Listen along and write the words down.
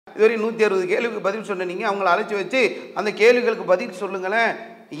இதுவரை 160 கேள்விக்கு பதில் சொன்னீங்க. அவங்கள அழைச்சி வச்சு அந்த கேள்விகளுக்கு பதில் சொல்லுங்களேன்.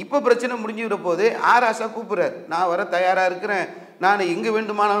 இப்போ பிரச்சனை முடிஞ்சுக்கிற போது ராசா கூப்பிட்றாரு, நான் வர தயாராக இருக்கிறேன், நான் எங்கே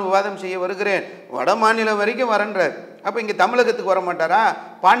வேண்டுமானாலும் விவாதம் செய்ய வருகிறேன், வட மாநிலம் வரைக்கும் வரன்றார். அப்போ இங்கே தமிழகத்துக்கு வர மாட்டாரா?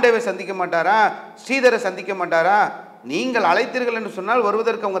 பாண்டேவை சந்திக்க மாட்டாரா? ஸ்ரீதரை சந்திக்க மாட்டாரா? நீங்கள் அழைத்தீர்கள் என்று சொன்னால்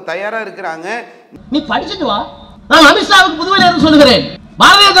வருவதற்கு அவங்க தயாராக இருக்கிறாங்க. நீ படிச்சுட்டு வா. நான் அமித்ஷாவுக்கு புதுவையில் இருந்து சொல்லுகிறேன்,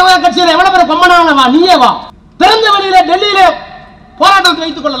 பாரதிய ஜனதா கட்சியில் எவ்வளவு பேர் கொம்பனான வா, நீயே வா, திறந்த வெளியில டெல்லியில போராட்டத்தை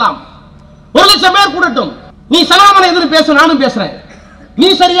வைத்துக் கொள்ளலாம். 1 லட்சம் பேர் கூடட்டும். நீ சனாதன எதிர்த்து பேச, நானும் பேசுறேன். நீ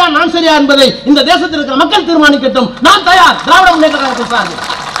சரியா நான் சரியா என்பதை இந்த தேசத்தில் இருக்கிற மக்கள் தீர்மானிக்கட்டும். நான் தயார். திராவிட முன்னேற்ற கழகத்தை சார்ந்து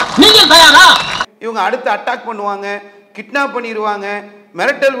நீங்க தயாரா? இவங்க அடுத்து அட்டாக் பண்ணுவாங்க, கிட்னாப் பண்ணிடுவாங்க,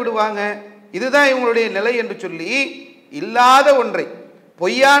 மிரட்டல் விடுவாங்க. இதுதான் இவங்களுடைய நிலை என்று சொல்லி இல்லாத ஒன்றை,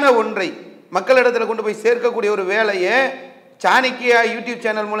 பொய்யான ஒன்றை மக்களிடத்தில் கொண்டு போய் சேர்க்கக்கூடிய ஒரு வேலையை சாணக்கியா யூடியூப்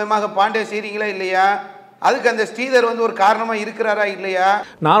சேனல் மூலமாக பாண்டே செய்றீங்களா இல்லையா? அதுக்கு அந்த ஸ்ரீதர் ஒரு காரணமாக இருக்கிறாரா இல்லையா?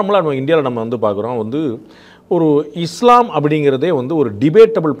 நார்மலாக நம்ம இந்தியாவில் நம்ம பார்க்குறோம், ஒரு இஸ்லாம் அப்படிங்கிறதே ஒரு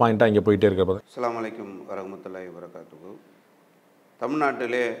டிபேட்டபிள் பாயிண்ட்டாக இங்கே போயிட்டே இருக்கிறது. அஸ்ஸலாமு அலைக்கும் வரஹ்மத்துல்லாஹி வபரகாத்துஹு.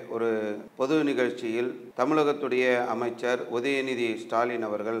 தமிழ்நாட்டிலே ஒரு பொது நிகழ்ச்சியில் தமிழகத்துடைய அமைச்சர் உதயநிதி ஸ்டாலின்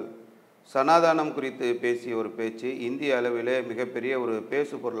அவர்கள் சனாதானம் குறித்து பேசிய ஒரு பேச்சு இந்திய அளவிலே மிகப்பெரிய ஒரு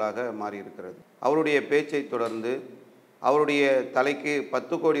பேசு பொருளாக மாறியிருக்கிறது. அவருடைய பேச்சை தொடர்ந்து அவருடைய தலைக்கு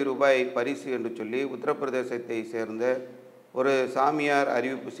 10 கோடி ரூபாய் பரிசு என்று சொல்லி உத்தரப்பிரதேசத்தை சேர்ந்த ஒரு சாமியார்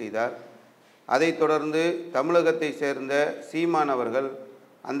அறிவிப்பு செய்தார். அதைத் தொடர்ந்து தமிழகத்தை சேர்ந்த சீமான் அவர்கள்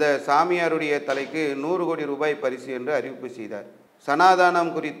அந்த சாமியாருடைய தலைக்கு 100 கோடி ரூபாய் பரிசு என்று அறிவிப்பு செய்தார்.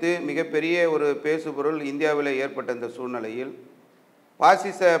 சனாதானம் குறித்து மிகப்பெரிய ஒரு பேசுபொருள் இந்தியாவில் ஏற்பட்ட இந்த சூழ்நிலையில்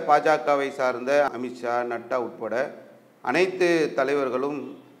பாசிச பாஜகவை சார்ந்த அமித்ஷா, நட்டா உட்பட அனைத்து தலைவர்களும்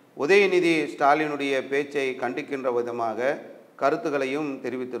உதயநிதி ஸ்டாலினுடைய பேச்சை கண்டிக்கின்ற விதமாக கருத்துக்களையும்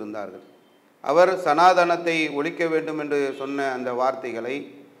தெரிவித்திருந்தார்கள். அவர் சனாதனத்தை ஒழிக்க வேண்டும் என்று சொன்ன அந்த வார்த்தைகளை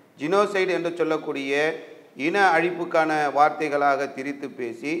ஜினோசைடு என்று சொல்லக்கூடிய இன அழிப்புக்கான வார்த்தைகளாக திரித்து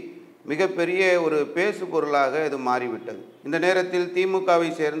பேசி மிகப்பெரிய ஒரு பேசு பொருளாக இது மாறிவிட்டது. இந்த நேரத்தில் திமுகவை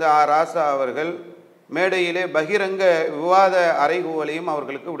சேர்ந்த ராசா அவர்கள் மேடையிலே பகிரங்க விவாத அறைகூவலையும்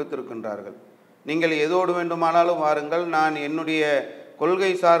அவர்களுக்கு விடுத்திருக்கின்றார்கள். நீங்கள் எதோடு வேண்டுமானாலும் வாருங்கள், நான் என்னுடைய கொள்கை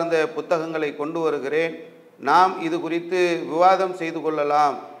சார்ந்த புத்தகங்களை கொண்டு வருகிறேன், நாம் இது குறித்து விவாதம் செய்து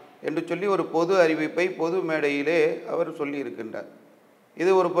கொள்ளலாம் என்று சொல்லி ஒரு பொது அறிவிப்பை பொது மேடையிலே அவர் சொல்லியிருக்கின்றார்.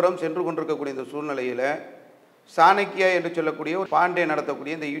 இது ஒரு புறம் சென்று கொண்டிருக்கக்கூடிய இந்த சூழ்நிலையில் சாணக்கியா என்று சொல்லக்கூடிய ஒரு பாண்டே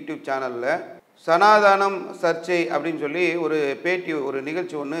நடத்தக்கூடிய இந்த யூடியூப் சேனலில் சனாதானம் சர்ச்சை அப்படின்னு சொல்லி ஒரு பேட்டி, ஒரு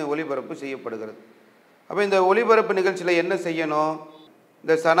நிகழ்ச்சி ஒன்று ஒளிபரப்பு செய்யப்படுகிறது. அப்போ இந்த ஒளிபரப்பு நிகழ்ச்சியில் என்ன செய்யணும்?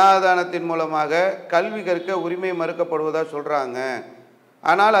 இந்த சனாதானத்தின் மூலமாக கல்வி கற்க உரிமை மறுக்கப்படுவதாக சொல்கிறாங்க,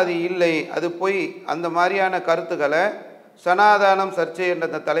 ஆனால் அது இல்லை, அது பொய். அந்த மாதிரியான கருத்துக்களை சனாதானம் சர்ச்சை என்ற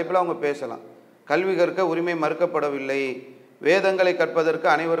அந்த தலைப்பில் அவங்க பேசலாம். கல்வி கற்க உரிமை மறுக்கப்படவில்லை, வேதங்களை கற்பதற்கு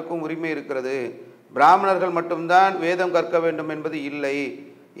அனைவருக்கும் உரிமை இருக்கிறது, பிராமணர்கள் மட்டும்தான் வேதம் கற்க வேண்டும் என்பது இல்லை,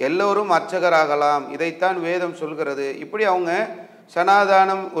 எல்லோரும் அர்ச்சகராகலாம், இதைத்தான் வேதம் சொல்கிறது. இப்படி அவங்க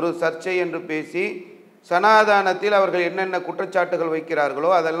சனாதானம் ஒரு சர்ச்சை என்று பேசி சனாதானத்தில் அவர்கள் என்னென்ன குற்றச்சாட்டுகள் வைக்கிறார்களோ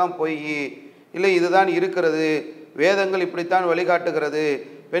அதெல்லாம் பொய், இல்லை இதுதான் இருக்கிறது, வேதங்கள் இப்படித்தான் வழிகாட்டுகிறது,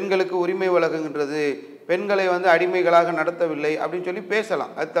 பெண்களுக்கு உரிமை வழங்குகின்றது, பெண்களை அடிமைகளாக நடத்தவில்லை அப்படின்னு சொல்லி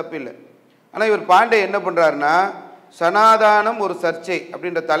பேசலாம், அது தப்பில்லை. ஆனால் இவர் பாண்டே என்ன பண்ணுறாருன்னா, சனாதானம் ஒரு சர்ச்சை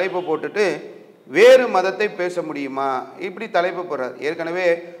அப்படின்ற தலைப்பை போட்டுட்டு வேறு மதத்தை பேச முடியுமா இப்படி தலைப்பு போடுறார். ஏற்கனவே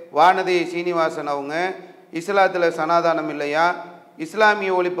வானதி சீனிவாசன் அவங்க இஸ்லாத்தில் சனாதானம் இல்லையா,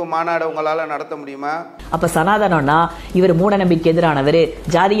 இஸ்லாமிய ஒழிப்பு மாநாடு உங்களால் நடத்த முடியுமா? அப்ப சனாதனம்னா இவர் மூட நம்பிக்கை எதிரானவர்,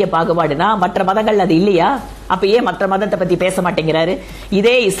 ஜாதிய பாகுபாடுனா மற்ற மதங்கள் அது இல்லையா? அப்ப ஏன் மற்ற மதத்தை பத்தி பேச மாட்டேங்கிறாரு?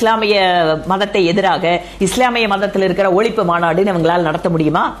 இதே இஸ்லாமிய மதத்தை எதிராக இஸ்லாமிய மதத்தில் இருக்கிற ஒழிப்பு மாநாடுன்னு இவங்களால் நடத்த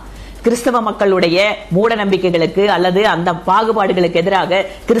முடியுமா? கிறிஸ்தவ மக்களுடைய மூட நம்பிக்கைகளுக்கு அல்லது அந்த பாகுபாடுகளுக்கு எதிராக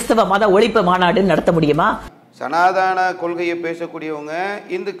கிறிஸ்தவ மத ஒழிப்பு மாநாடு நடத்த முடியுமா? சனாதன கொள்கையை பேசக்கூடியவங்க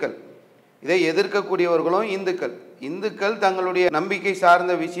இந்துக்கள், இதை எதிர்க்கக்கூடியவர்களும் இந்துக்கள். இந்துக்கள் தங்களுடைய நம்பிக்கை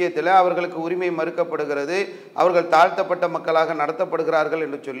சார்ந்த விஷயத்தில் அவர்களுக்கு உரிமை மறுக்கப்படுகிறது, அவர்கள் தாழ்த்தப்பட்ட மக்களாக நடத்தப்படுகிறார்கள்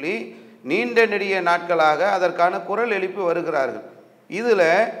என்று சொல்லி நீண்ட நெடிய நாட்களாக அதற்கான குரல் எழுப்பி வருகிறார்கள். இதில்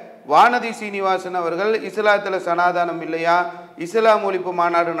வானதி சீனிவாசன் அவர்கள் இஸ்லாத்தில் சனாதானம் இல்லையா, இஸ்லாம் ஒழிப்பு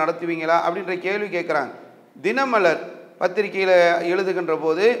மாநாடு நடத்துவீங்களா அப்படின்ற கேள்வி கேட்குறாங்க. தினமலர் பத்திரிகையில் எழுதுகின்ற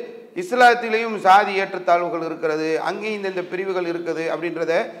போது இஸ்லாத்திலையும் சாதி ஏற்றத்தாழ்வுகள் இருக்கிறது, அங்கேயும் இந்த பிரிவுகள் இருக்குது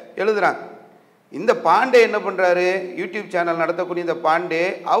அப்படின்றத எழுதுகிறாங்க. இந்த பாண்டே என்ன பண்ணுறாரு, யூடியூப் சேனல் நடத்தக்கூடிய இந்த பாண்டே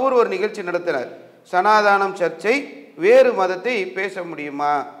அவர் ஒரு நிகழ்ச்சி நடத்தினார், சனாதானம் சர்ச்சை, வேறு மதத்தை பேச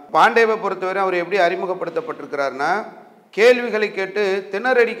முடியுமா? பாண்டேவை பொறுத்தவரை அவர் எப்படி அறிமுகப்படுத்தப்பட்டிருக்கிறார்னா, கேள்விகளை கேட்டு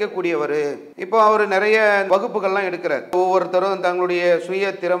திணறடிக்கக்கூடியவர். இப்போ அவர் நிறைய வகுப்புகள்லாம் எடுக்கிறார். ஒவ்வொருத்தரும் தங்களுடைய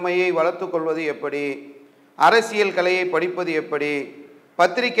சுய திறமையை வளர்த்து கொள்வது எப்படி, அரசியல் கலையை படிப்பது எப்படி,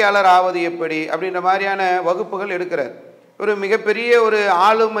 பத்திரிகையாளர் ஆவது எப்படி அப்படின்ற மாதிரியான வகுப்புகள் எடுக்கிறார். ஒரு மிகப்பெரிய ஒரு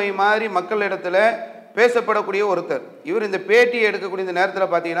ஆளுமை மாதிரி மக்களிடத்துல பேசப்படக்கூடிய ஒருத்தர். இவர் இந்த பேட்டியை எடுக்கக்கூடிய இந்த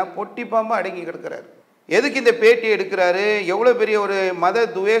நேரத்தில் பார்த்தீங்கன்னா பொட்டி பாம்பா அடங்கி கிடக்கிறார். எதுக்கு இந்த பேட்டி எடுக்கிறாரு, எவ்வளோ பெரிய ஒரு மத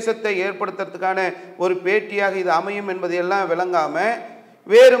துவேஷத்தை ஏற்படுத்துறதுக்கான ஒரு பேட்டியாக இது அமையும் என்பதையெல்லாம் விளங்காமல்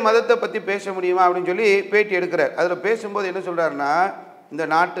வேறு மதத்தை பற்றி பேச முடியுமா அப்படின்னு சொல்லி பேட்டி எடுக்கிறார். அதில் பேசும்போது என்ன சொல்கிறாருன்னா, இந்த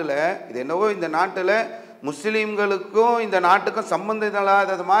நாட்டில் இது என்னவோ இந்த நாட்டில் முஸ்லீம்களுக்கும் இந்த நாட்டுக்கும் சம்பந்தம்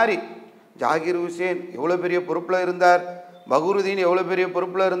இல்லாதது மாதிரி ஜாகிர் ஹுசேன் எவ்வளோ பெரிய பொறுப்பில் இருந்தார், பகருதீன் எவ்வளோ பெரிய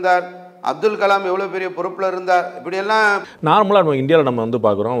பொறுப்பில் இருந்தார், அப்துல் கலாம் எவ்வளோ பெரிய பொறுப்பில் இருந்தார், இப்படியெல்லாம் நார்மலாக நம்ம இந்தியாவில் நம்ம வந்து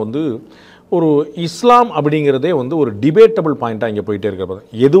பார்க்குறோம். வந்து ஒரு இஸ்லாம் அப்படிங்கிறதே வந்து ஒரு டிபேட்டபிள் பாயிண்ட்டாக இங்கே போயிட்டே இருக்கிறது.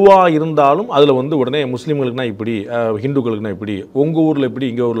 எதுவாக இருந்தாலும் அதில் வந்து உடனே முஸ்லீம்களுக்குனா இப்படி, ஹிந்துக்களுக்குனா இப்படி, உங்கள் ஊரில் இப்படி,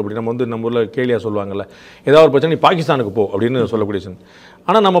 இங்கே ஊரில் இப்படி, நம்ம ஊரில் கேலியாக சொல்லுவாங்கள்ல, ஏதாவது ஒரு பிரச்சனை பாகிஸ்தானுக்கு போ அப்படின்னு சொல்லக்கூடிய விஷயம்.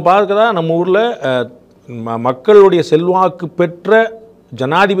 ஆனால் நம்ம பார்க்குறதா நம்ம ஊரில் மக்களுடைய செல்வாக்கு பெற்ற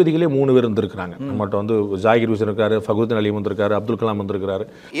ஜனாதிபதிகளே 3 பேர் இருந்திருக்கிறாங்க. நம்மகிட்ட வந்து ஜாகிர் ஹுசேன் இருக்காரு, ஃபக்ருதீன் அலி வந்திருக்காரு, அப்துல் கலாம் வந்திருக்காரு.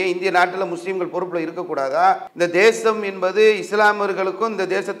 ஏன் இந்திய நாட்டில் முஸ்லீம்கள் பொறுப்பில் இருக்கக்கூடாதா? இந்த தேசம் என்பது இஸ்லாமியர்களுக்கும் இந்த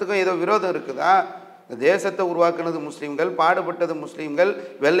தேசத்துக்கும் ஏதோ விரோதம் இருக்குதா? இந்த தேசத்தை உருவாக்குனது முஸ்லீம்கள், பாடுபட்டது முஸ்லீம்கள்,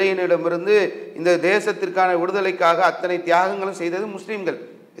 வெள்ளையனிடமிருந்து இந்த தேசத்திற்கான விடுதலைக்காக அத்தனை தியாகங்களும் செய்தது முஸ்லீம்கள்.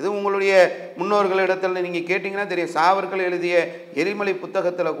 இது உங்களுடைய முன்னோர்களிடத்தில் நீங்கள் கேட்டிங்கன்னா தெரியும். சாவர்கள் எழுதிய எரிமலை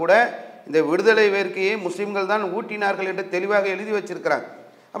புத்தகத்தில் கூட இந்த விடுதலை வேர்க்கையை முஸ்லீம்கள் தான் ஊட்டினார்கள் என்று தெளிவாக எழுதி வச்சிருக்கிறாங்க.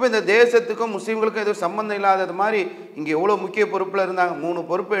 அப்போ இந்த தேசத்துக்கும் முஸ்லீம்களுக்கும் எதுவும் சம்பந்தம் இல்லாதது மாதிரி இங்கே எவ்வளோ முக்கிய பொறுப்பில் இருந்தாங்க. 3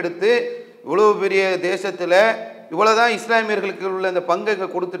 பொறுப்பு எடுத்து இவ்வளோ பெரிய தேசத்தில் இவ்வளோதான் இஸ்லாமியர்களுக்கு உள்ள இந்த பங்கை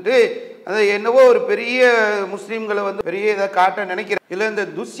கொடுத்துட்டு அது என்னவோ ஒரு பெரிய முஸ்லீம்களை வந்து பெரிய இதை காட்ட நினைக்கிறேன். இல்லை இந்த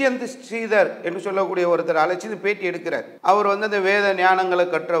துஷ்யந்த் ஸ்ரீதர் என்று சொல்லக்கூடிய ஒருத்தர் அழைச்சி பேட்டி எடுக்கிறார். அவர் வந்து அந்த வேத ஞானங்களை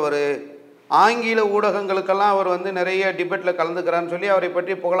கற்றவர், ஆங்கில ஊடகங்களுக்கெல்லாம் அவர் வந்து நிறைய டிபேட்டில் கலந்துக்கிறான்னு சொல்லி அவரை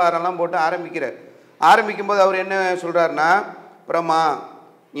பற்றி புகழாரெல்லாம் போட்டு ஆரம்பிக்கிறார். ஆரம்பிக்கும்போது அவர் என்ன சொல்கிறாருன்னா, பிரமா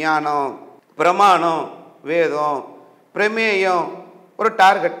ஞானம், பிரமாணம் வேதம், பிரமேயம் ஒரு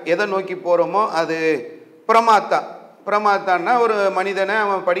டார்கெட், எதை நோக்கி போகிறோமோ அது பிரமாத்தா. பிரமாத்தான்னா ஒரு மனிதனை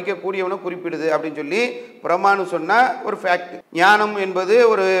அவன் படிக்கக்கூடியவனை குறிப்பிடுது அப்படின்னு சொல்லி பிரமான்னு சொன்னால் ஒரு ஃபேக்ட். ஞானம் என்பது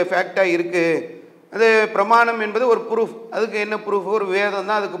ஒரு ஃபேக்டாக இருக்குது. அது பிரமாணம் என்பது ஒரு ப்ரூஃப். அதுக்கு என்ன ப்ரூஃப்? ஒரு வேதம்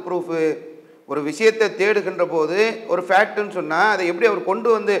தான் அதுக்கு ப்ரூஃபு. ஒரு விஷயத்தை தேடுகின்ற போது ஒரு ஃபேக்ட்னு சொன்னால் அதை எப்படி அவர் கொண்டு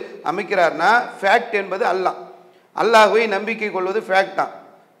வந்து அமைக்கிறார்னா, ஃபேக்ட் என்பது அல்லாஹ்வை நம்பிக்கை கொள்வது ஃபேக்ட் தான்.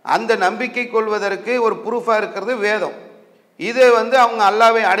 அந்த நம்பிக்கை கொள்வதற்கு ஒரு ப்ரூஃபாக இருக்கிறது வேதம். இது வந்து அவங்க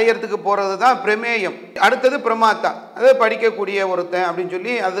அல்லாஹ்வை அடையிறதுக்கு போகிறது தான் பிரமேயம். அடுத்தது பிரமாத்தா, அதை படிக்கக்கூடிய ஒருத்தன் அப்படின்னு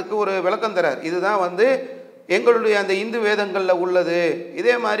சொல்லி அதுக்கு ஒரு விளக்கம் தரார். இதுதான் வந்து எங்களுடைய அந்த இந்து வேதங்களில் உள்ளது.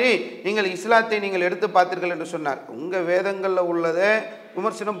 இதே மாதிரி நீங்கள் இஸ்லாத்தை நீங்கள் எடுத்து பார்த்தீர்கள் என்று சொன்னார். உங்கள் வேதங்களில் உள்ளதை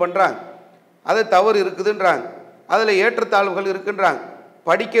விமர்சனம் பண்ணுறாங்க, அது தவறு இருக்குதுன்றாங்க, அதில் ஏற்றத்தாழ்வுகள் இருக்குன்றாங்க,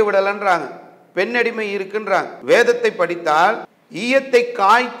 படிக்க விடலைன்றாங்க, பெண்ணடிமை இருக்குன்றாங்க. வேதத்தை படித்தால் ஈயத்தை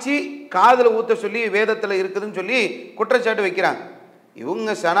காய்ச்சி காதில் ஊற்ற சொல்லி வேதத்தில் இருக்குதுன்னு சொல்லி குற்றச்சாட்டு வைக்கிறாங்க.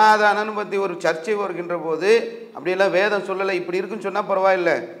 இவங்க சனாதானன்னு பற்றி ஒரு சர்ச்சை வருகின்ற போது அப்படியெல்லாம் வேதம் சொல்லலை, இப்படி இருக்குன்னு சொன்னால்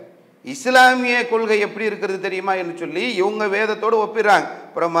பரவாயில்லை, இஸ்லாமிய கொள்கை எப்படி இருக்கிறது தெரியுமா என்று சொல்லி இவங்க வேதத்தோடு ஒப்பிடுறாங்க.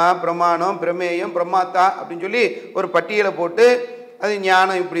 பிரமாணம், பிரமேயம், பிரமாத்தா அப்படின்னு சொல்லி ஒரு பட்டியலை போட்டு அது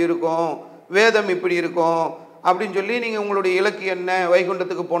ஞானம் இப்படி இருக்கும், வேதம் இப்படி இருக்கும் அப்படின்னு சொல்லி நீங்கள் உங்களுடைய இலக்கு என்ன,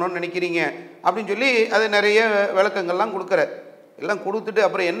 வைகுண்டத்துக்கு போகணுன்னு நினைக்கிறீங்க அப்படின்னு சொல்லி அது நிறைய விளக்கங்கள்லாம் கொடுக்குற. எல்லாம் கொடுத்துட்டு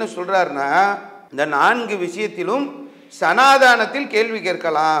அப்புறம் என்ன சொல்கிறாருன்னா, இந்த 4 விஷயத்திலும் சனாதானத்தில் கேள்வி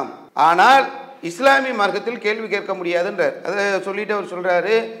கேட்கலாம், ஆனால் இஸ்லாமிய மார்க்கத்தில் கேள்வி கேட்க முடியாதுன்றார். அதை சொல்லிட்டு அவர்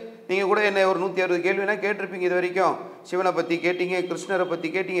சொல்கிறாரு, நீங்கள் கூட என்ன ஒரு 160 கேள்வினா கேட்டிருப்பீங்க இது வரைக்கும். சிவனை பற்றி கேட்டீங்க, கிருஷ்ணரை பற்றி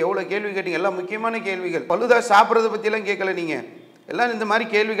கேட்டீங்க, எவ்வளோ கேள்வி கேட்டீங்க, எல்லாம் முக்கியமான கேள்விகள். பழுதா சாப்பிட்றத பற்றியெல்லாம் கேட்கல, நீங்கள் எல்லாம் இந்த மாதிரி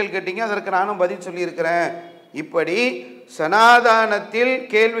கேள்விகள் கேட்டீங்க, அதற்கு நானும் பதில் சொல்லியிருக்கிறேன். இப்படி சனாதானத்தில்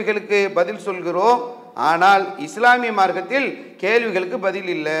கேள்விகளுக்கு பதில் சொல்கிறோம், ஆனால் இஸ்லாமிய மார்க்கத்தில் கேள்விகளுக்கு பதில்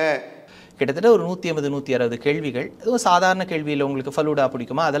இல்லை. கிட்டத்தட்ட ஒரு 150-160 கேள்விகள். அதுவும் சாதாரண கேள்வியில் உங்களுக்கு ஃபலூடா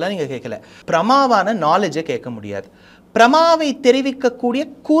பிடிக்குமா அதெல்லாம் நீங்கள் கேட்கல. பிரமாவான நாலேஜை கேட்க முடியாது. பிரமாவை தெரிவிக்கக்கூடிய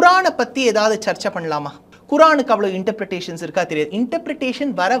குரானை பற்றி ஏதாவது சர்ச்சை பண்ணலாமா? குரானுக்கு அவ்வளோ இன்டர்பிரிட்டேஷன்ஸ் இருக்கா தெரியாது.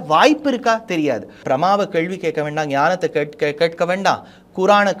 இன்டர்பிரிட்டேஷன் வர வாய்ப்பு இருக்கா தெரியாது. பிரமாவை கேள்வி கேட்க வேண்டாம், ஞானத்தை கேட்க வேண்டாம்,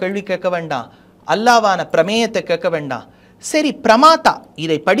 குரானை கேள்வி கேட்க வேண்டாம், அல்லாவான பிரமேயத்தை கேட்க வேண்டாம். சரி, பிரமாத்தா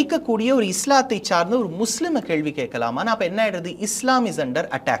இதை படிக்கக்கூடிய ஒரு இஸ்லாத்தை சார்ந்த ஒரு முஸ்லிமை கேள்வி கேட்கலாமா? அப்போ என்ன ஆயிடுறது? இஸ்லாம் இஸ் அண்டர்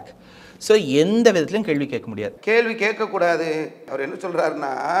அட்டாக். ஸோ எந்த விதத்திலும் கேள்வி கேட்க முடியாது, கேள்வி கேட்கக்கூடாது. அவர் என்ன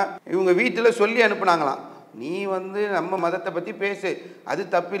சொல்கிறாருன்னா, இவங்க வீட்டில் சொல்லி அனுப்புனாங்களாம், நீ வந்து நம்ம மதத்தை பற்றி பேசு, அது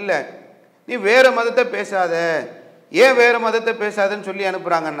தப்பில்லை, நீ வேறு மதத்தை பேசாத. ஏன் வேறு மதத்தை பேசாதன்னு சொல்லி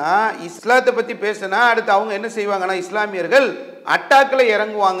அனுப்புகிறாங்கன்னா, இஸ்லாத்தை பற்றி பேசினா அடுத்து அவங்க என்ன செய்வாங்கன்னா, இஸ்லாமியர்கள் அட்டாக்கில்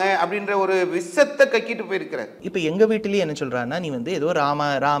இறங்குவாங்க அப்படின்ற ஒரு விஷத்தை கக்கிட்டு போயிருக்கிறார். இப்போ எங்கள் வீட்டிலேயே என்ன சொல்கிறான்னா, நீ வந்து ஏதோ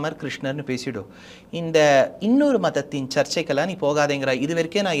ராமர் கிருஷ்ணர்னு பேசிடும், இந்த இன்னொரு மதத்தின் சர்ச்சைக்கெல்லாம் நீ போகாதேங்கிறா. இது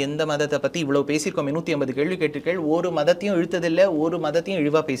வரைக்கும் நான் எந்த மதத்தை பற்றி இவ்வளோ பேசியிருக்கோம், 150 கேள்வி கேட்டிருக்கேள், ஒரு மதத்தையும் இழுத்ததில்லை, ஒரு மதத்தையும்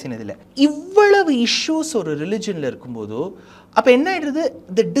இழிவாக பேசினதில்லை. இவ்வளவு இஷ்யூஸ் ஒரு ரிலிஜனில் இருக்கும்போது அப்போ என்ன ஆயிடுது,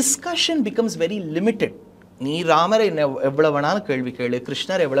 the discussion becomes very limited. நீ ராமரை என்ன எவ்வளோ வேணாலும் கேள்வி கேளு,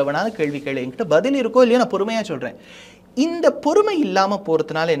 கிருஷ்ணர் எவ்வளோ வேணாலும் கேள்வி கேளு, என்கிட்ட பதில் இருக்கோ இல்லையோ நான் பொறுமையாக சொல்கிறேன். இந்த பொறுமை இல்லாமல்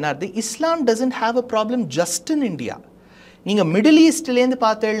போகிறதுனால என்ன ஆகுது, இஸ்லாம் doesn't have a problem just in India. நீங்கள் மிடில் ஈஸ்ட்லேருந்து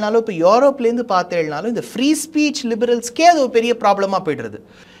பார்த்தேனாலும் இப்போ யூரோப்லேருந்து பார்த்தேனாலும் இந்த ஃப்ரீ ஸ்பீச் லிபரல்ஸ்க்கே அது ஒரு பெரிய ப்ராப்ளமாக போய்டுறது.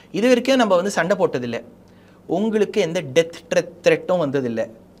 இது வரைக்கும் நம்ம வந்து சண்டை போட்டதில்லை, உங்களுக்கு எந்த டெத் த்ரெட்டும் வந்ததில்லை,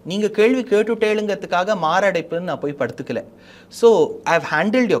 நீங்கள் கேள்வி கேட்டுட்டேளுங்கிறதுக்காக மாரடைப்புன்னு நான் போய் படுத்துக்கல. So I have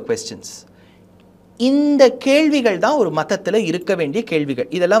handled your questions. இந்த கேள்விகள் தான் ஒரு மதத்தில் இருக்க வேண்டிய கேள்விகள்.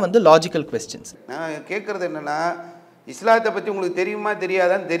 இதெல்லாம் வந்து லாஜிக்கல் கொஸ்டின்ஸ். நான் கேட்குறது என்னென்னா, இஸ்லாத்தை பற்றி உங்களுக்கு தெரியுமா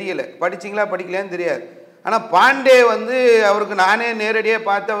தெரியாதான்னு தெரியலை, படிச்சிங்களா படிக்கலையான்னு தெரியாது. ஆனால் பாண்டே வந்து அவருக்கு நானே நேரடியாக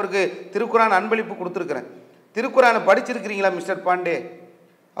பார்த்து அவருக்கு திருக்குரான் அன்பளிப்பு கொடுத்துருக்குறேன். திருக்குரானை படிச்சிருக்கிறீங்களா மிஸ்டர் பாண்டே?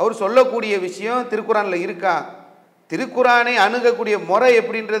 அவர் சொல்லக்கூடிய விஷயம் திருக்குரானில் இருக்கா? திருக்குரானை அணுகக்கூடிய முறை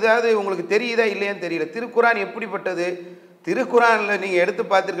எப்படின்றதாவது உங்களுக்கு தெரியுதா இல்லையான்னு தெரியல. திருக்குரான் எப்படிப்பட்டது? திருக்குரானில் நீங்கள் எடுத்து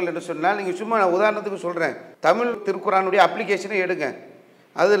பார்த்தீர்கள் என்று சொன்னால், நீங்கள் சும்மா நான் உதாரணத்துக்கு சொல்கிறேன், தமிழ் திருக்குரானுடைய அப்ளிகேஷனை எடுங்க,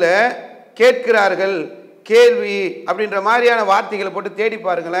 அதில் கேட்கிறார்கள் கேள்வி அப்படின்ற மாதிரியான வார்த்தைகளை போட்டு தேடி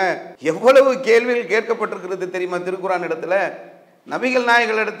பாருங்களேன். எவ்வளவு கேள்விகள் கேட்கப்பட்டிருக்கிறது தெரியுமா திருக்குரான் இடத்துல? நபிகள்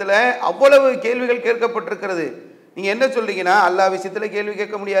நாயகர்கள் இடத்துல அவ்வளவு கேள்விகள் கேட்கப்பட்டிருக்கிறது. நீங்கள் என்ன சொல்றீங்கன்னா, அல்லாஹ் விஷயத்தில் கேள்வி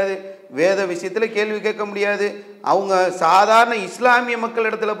கேட்க முடியாது, வேத விஷயத்தில் கேள்வி கேட்க முடியாது, அவங்க சாதாரண இஸ்லாமிய மக்கள்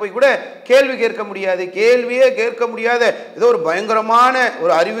இடத்துல போய் கூட கேள்வி கேட்க முடியாது, கேள்வியே கேட்க முடியாத ஏதோ ஒரு பயங்கரமான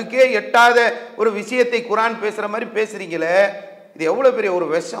ஒரு அறிவுக்கே எட்டாத ஒரு விஷயத்தை குரான் பேசுகிற மாதிரி பேசுகிறீங்களே, இது எவ்வளோ பெரிய ஒரு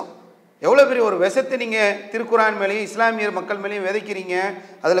விஷம், எவ்வளோ பெரிய ஒரு விஷத்தை நீங்கள் திருக்குரான் மேலேயும் இஸ்லாமியர் மக்கள் மேலேயும் விதைக்கிறீங்க.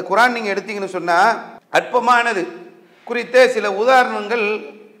 அதில் குரான் நீங்கள் எடுத்தீங்கன்னு சொன்னால் அற்பமானது குறித்த சில உதாரணங்கள்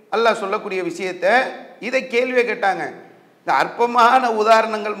அல்லாஹ் சொல்லக்கூடிய விஷயத்தை இதை கேள்வியை கேட்டாங்க. இந்த அற்பமான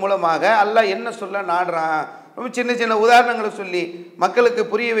உதாரணங்கள் மூலமாக அல்லாஹ் என்ன சொல்ல நாடுறான், ரொம்ப சின்ன சின்ன உதாரணங்களை சொல்லி மக்களுக்கு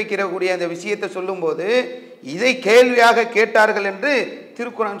புரிய வைக்கிறக்கூடிய அந்த விஷயத்தை சொல்லும்போது இதை கேள்வியாக கேட்டார்கள் என்று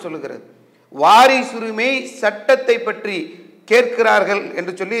திருக்குரான் சொல்லுகிறது. வாரிசுரிமை சட்டத்தை பற்றி கேட்கிறார்கள்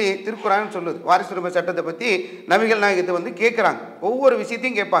என்று சொல்லி திருக்குரான் சொல்லுது. வாரிசுரிமை சட்டத்தை பற்றி நபிகள் நாயகத்தை வந்து கேட்குறாங்க, ஒவ்வொரு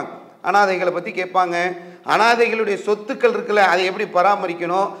விஷயத்தையும் கேட்பாங்க. அனாதைகளை பற்றி கேட்பாங்க, அனாதைகளுடைய சொத்துக்கள் இருக்குல்ல அதை எப்படி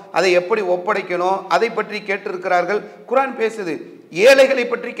பராமரிக்கணும், அதை எப்படி ஒப்படைக்கணும், அதை பற்றி கேட்டிருக்கிறார்கள். குரான் பேசுது. ஏழைகளை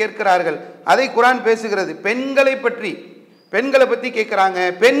பற்றி கேட்கிறார்கள், அதை குரான் பேசுகிறது. பெண்களை பற்றி கேட்குறாங்க,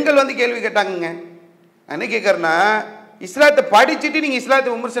 பெண்கள் வந்து கேள்வி கேட்டாங்க. என்ன கேட்குறேன்னா, இஸ்லாத்தை படிச்சுட்டு நீங்கள் இஸ்லாத்தை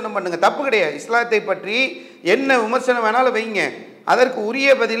விமர்சனம் பண்ணுங்க, தப்பு கிடையாது. இஸ்லாத்தை பற்றி என்ன விமர்சனம் வேணாலும் வைங்க, அதற்கு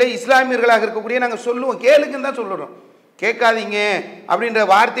உரிய பதிலை இஸ்லாமியர்களாக இருக்கக்கூடிய நாங்கள் சொல்லுவோம், கேளுங்கன்னு தான் சொல்லுறோம், கேட்காதீங்க அப்படின்ற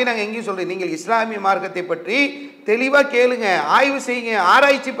வார்த்தையை நாங்கள் எங்கேயும் சொல்கிறோம். நீங்கள் இஸ்லாமிய மார்க்கத்தை பற்றி தெளிவாக கேளுங்க, ஆய்வு செய்யுங்க,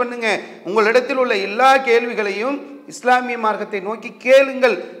 ஆராய்ச்சி பண்ணுங்க, உங்களிடத்தில் உள்ள எல்லா கேள்விகளையும் இஸ்லாமிய மார்க்கத்தை நோக்கி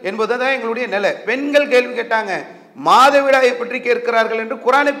கேளுங்கள் என்பது தான் எங்களுடைய நிலை. பெண்கள் கேள்வி கேட்டாங்க, மாதவிடாயை பற்றி கேட்கிறார்கள் என்று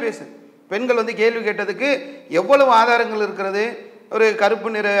குரானை பேசு. பெண்கள் வந்து கேள்வி கேட்டதுக்கு எவ்வளவு ஆதாரங்கள் இருக்கிறது. ஒரு கருப்பு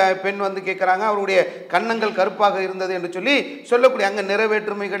நிற பெண் வந்து கேட்குறாங்க, அவருடைய கன்னங்கள் கருப்பாக இருந்தது என்று சொல்லக்கூடிய, அங்கே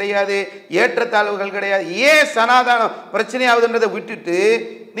நிறைவேற்றுமை கிடையாது, ஏற்றத்தாழ்வுகள் கிடையாது. ஏன் சனாதானம் பிரச்சனையாகுதுன்றதை விட்டுட்டு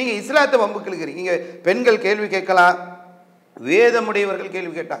நீங்கள் இஸ்லாத்தை வம்புக்கு இழுக்கிறீங்க. பெண்கள் கேள்வி கேட்கலாம், வேதமுடையவர்கள்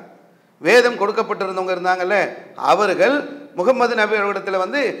கேள்வி கேட்டாங்க. வேதம் கொடுக்கப்பட்டிருந்தவங்க இருந்தாங்கல்ல, அவர்கள் முகமது நபி அவர்களிடத்தில்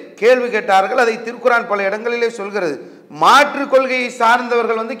வந்து கேள்வி கேட்டார்கள். அதை திருக்குரான் பல இடங்களிலே சொல்கிறது. மாற்று கொள்கையை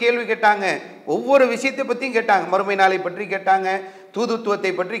சார்ந்தவர்கள் வந்து கேள்வி கேட்டாங்க, ஒவ்வொரு விஷயத்தை பற்றியும் கேட்டாங்க. மறுமை நாளை பற்றி கேட்டாங்க,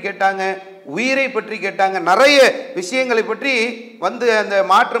 தூதுத்துவத்தை பற்றி கேட்டாங்க, உயிரை பற்றி கேட்டாங்க, நிறைய விஷயங்களை பற்றி வந்து அந்த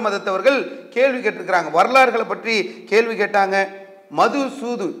மாற்று மதத்தவர்கள் கேள்வி கேட்டிருக்கிறாங்க. வரலாறுகளை பற்றி கேள்வி கேட்டாங்க. மது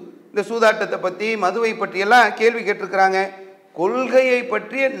சூது, இந்த சூதாட்டத்தை பற்றி மதுவை பற்றியெல்லாம் கேள்வி கேட்டிருக்கிறாங்க. கொள்கையை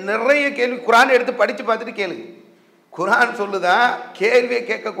பற்றிய நிறைய கேள்வி குரான் எடுத்து படித்து பார்த்துட்டு கேளுங்க. குரான் சொல்லுதான் கேள்வியை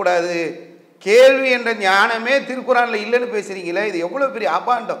கேட்கக்கூடாது, கேள்வி என்ற ஞானமே திருக்குரானில் இல்லைன்னு பேசுகிறீங்களே, இது எவ்வளோ பெரிய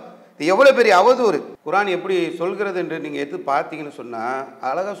அபாண்டம், இது எவ்வளோ பெரிய அவதூறு. குரான் எப்படி சொல்கிறது என்று நீங்கள் எடுத்து பார்த்தீங்கன்னு சொன்னால்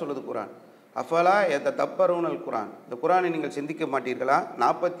அழகாக சொல்லுது குரான். அஃபலா எத்த தப்பருனல் குரான், இந்த குரானை நீங்கள் சிந்திக்க மாட்டீர்களா?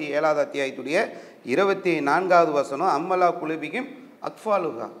 47வது அத்தியாயத்துடைய 24வது வசனம், அம்மலா குலுபிக்கும்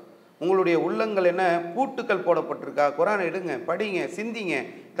அக்ஃபாலுகா, உங்களுடைய உள்ளங்கள் என்ன பூட்டுக்கள் போடப்பட்டிருக்கா? குரானை எடுங்க, படிங்க, சிந்திங்க,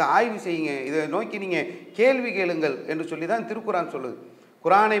 இதை ஆய்வு செய்யுங்க, இதை நோக்கி நீங்கள் கேள்வி கேளுங்கள் என்று சொல்லி தான் திருக்குரான் சொல்லுது.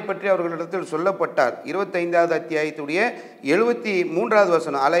 குரானை பற்றி அவர்களிடத்தில் சொல்லப்பட்டார். 25வது அத்தியாயத்துடைய 73வது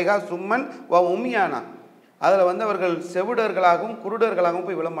வசனம், அலைகா சும்மன் வ உம்மியானா, அதில் வந்து அவர்கள் செவிடர்களாகவும் குருடர்களாகவும்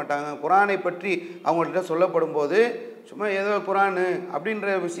போய் விழமாட்டாங்க. குரானை பற்றி அவங்கள்ட்ட சொல்லப்படும் போது சும்மா ஏதோ குரானு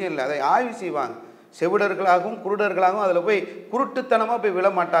அப்படின்ற விஷயம் இல்லை, அதை ஆய்வு செய்வாங்க. செவிடர்களாகவும் குருடர்களாகவும் அதில் போய் குருட்டுத்தனமாக போய்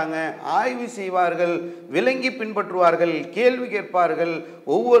விழமாட்டாங்க. ஆய்வு செய்வார்கள், விளங்கி பின்பற்றுவார்கள், கேள்வி கேட்பார்கள்,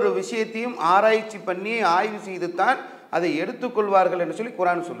 ஒவ்வொரு விஷயத்தையும் ஆராய்ச்சி பண்ணி ஆய்வு செய்து தான் அதை எடுத்துக்கொள்வார்கள் என்று சொல்லி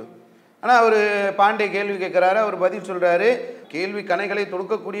குர்ஆன் சொல்லுது. ஆனால் அவர் பாண்டே கேள்வி கேட்குறாரு, அவர் பதில் சொல்கிறாரு. கேள்வி கணைகளை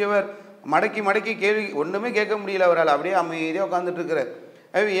தொடுக்கக்கூடியவர், மடக்கி மடக்கி கேள்வி ஒன்றுமே கேட்க முடியல அவரால், அப்படியே அமைதியாக உட்காந்துட்டு இருக்கிறார்.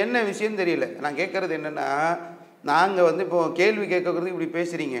 என்ன விஷயம் தெரியல. நான் கேட்குறது என்னென்னா, நாங்கள் இப்போ கேள்வி கேட்கறது இப்படி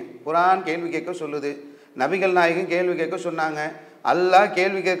பேசுகிறீங்க, குர்ஆன் கேள்வி கேட்க சொல்லுது, நபிகள் நாயகம் கேள்வி கேட்க சொன்னாங்க, அல்லாஹ்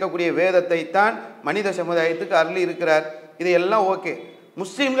கேள்வி கேட்கக்கூடிய வேதத்தை தான் மனித சமுதாயத்துக்கு அருளி இருக்கிறார், இதையெல்லாம் ஓகே.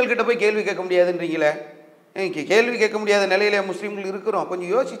 முஸ்லீம்கள்கிட்ட போய் கேள்வி கேட்க முடியாதுன்றீங்களே, கேள்வி கேட்க முடியாத நிலையில முஸ்லீம்கள் இருக்கிறோம்.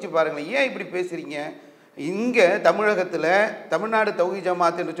 கொஞ்சம் யோசிச்சு பாருங்களேன், ஏன் இப்படி பேசுகிறீங்க? இங்கே தமிழகத்தில் தமிழ்நாடு தௌஹீத்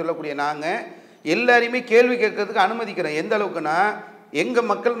ஜமாத் என்று சொல்லக்கூடிய நாங்கள் எல்லாரையுமே கேள்வி கேட்கறதுக்கு அனுமதிக்கிறோம். எந்த அளவுக்குன்னா, எங்கள்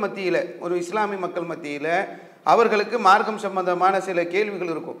மக்கள் மத்தியில், ஒரு இஸ்லாமிய மக்கள் மத்தியில் அவர்களுக்கு மார்க்கம் சம்பந்தமான சில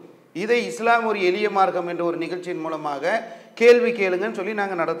கேள்விகள் இருக்கும். இதை இஸ்லாம் ஒரு எளிய மார்க்கம் என்ற ஒரு நிகழ்ச்சியின் மூலமாக கேள்வி கேளுங்கன்னு சொல்லி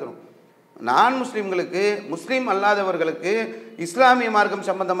நாங்கள் நடத்துகிறோம். நான் முஸ்லீம்களுக்கு, முஸ்லீம் அல்லாதவர்களுக்கு இஸ்லாமிய மார்க்கம்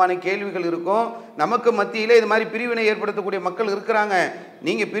சம்பந்தமான கேள்விகள் இருக்கும். நமக்கு மத்தியில் இது மாதிரி பிரிவினை ஏற்படுத்தக்கூடிய மக்கள் இருக்கிறாங்க.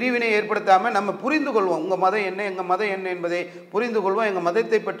 நீங்கள் பிரிவினை ஏற்படுத்தாமல் நம்ம புரிந்து கொள்வோம், உங்கள் மதம் என்ன, எங்கள் மதம் என்ன என்பதை புரிந்து கொள்வோம். எங்கள்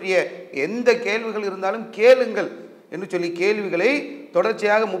மதத்தை பற்றிய எந்த கேள்விகள் இருந்தாலும் கேளுங்கள் என்று சொல்லி கேள்விகளை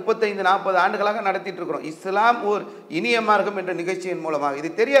தொடர்ச்சியாக 35-40 ஆண்டுகளாக நடத்திட்டு இருக்கிறோம். இஸ்லாம் ஓர் இனிய மார்க்கம் என்ற நிகழ்ச்சியின் மூலமாக. இது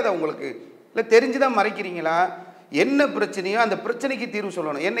தெரியாதா உங்களுக்கு? இல்லை தெரிஞ்சுதான் மறைக்கிறீங்களா? என்ன பிரச்சனையோ அந்த பிரச்சனைக்கு தீர்வு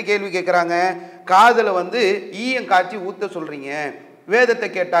சொல்லணும். என்ன கேள்வி கேட்குறாங்க? காதில் ஈயம் காய்ச்சி ஊற்ற சொல்கிறீங்க, வேதத்தை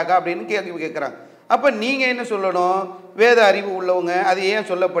கேட்டாக்கா அப்படின்னு கேள்வி கேட்குறாங்க. அப்போ நீங்கள் என்ன சொல்லணும்? வேத அறிவு உள்ளவங்க, அது ஏன்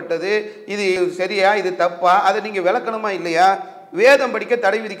சொல்லப்பட்டது, இது சரியா இது தப்பா, அதை நீங்கள் விளக்கணுமா இல்லையா? வேதம் படிக்க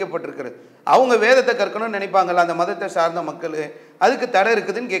தடை விதிக்கப்பட்டிருக்கிறது. அவங்க வேதத்தை கற்கணும்னு நினைப்பாங்கள்ல அந்த மதத்தை சார்ந்த மக்கள், அதுக்கு தடை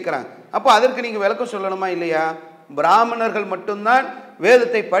இருக்குதுன்னு கேட்குறாங்க. அப்போ அதற்கு நீங்கள் விளக்கம் சொல்லணுமா இல்லையா? பிராமணர்கள் மட்டும்தான்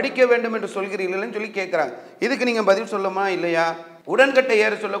வேதத்தை படிக்க வேண்டும் என்று சொல்கிறீர்கள்னு சொல்லி கேட்குறாங்க. இதுக்கு நீங்கள் பதில் சொல்லணுமா இல்லையா? உடன்கட்டை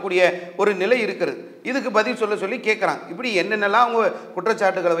ஏற சொல்லக்கூடிய ஒரு நிலை இருக்கிறது, இதுக்கு பதில் சொல்ல சொல்லி கேட்குறாங்க. இப்படி என்னென்னலாம் அவங்க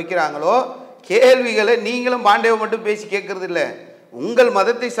குற்றச்சாட்டுகளை வைக்கிறாங்களோ, கேள்விகளை நீங்களும் பாண்டேவை மட்டும் பேசி கேட்கறது இல்லை, உங்கள்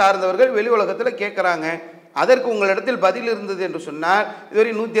மதத்தை சார்ந்தவர்கள் வெளி உலகத்தில் கேட்குறாங்க. அதற்கு உங்களிடத்தில் பதில் இருந்தது என்று சொன்னால்,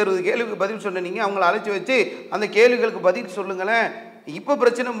 இதுவரை 160 கேள்விக்கு பதில் சொன்னீங்க, அவங்கள அழைச்சி வச்சு அந்த கேள்விகளுக்கு பதில் சொல்லுங்களேன். இப்போ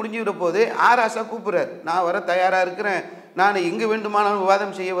பிரச்சனை முடிஞ்சுவிட போது ராசா கூப்பிட்றார், நான் வர தயாராக இருக்கிறேன், நான் எங்கே வேண்டுமானாலும்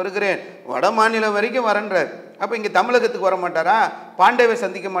விவாதம் செய்ய வருகிறேன், வட மாநிலம் வரைக்கும் வரன்றார். அப்போ இங்கே தமிழகத்துக்கு வர மாட்டாரா? பாண்டேவை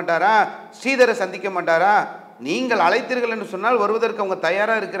சந்திக்க மாட்டாரா? ஸ்ரீதரை சந்திக்க மாட்டாரா? நீங்கள் அழைத்தீர்கள் என்று சொன்னால் வருவதற்கு அவங்க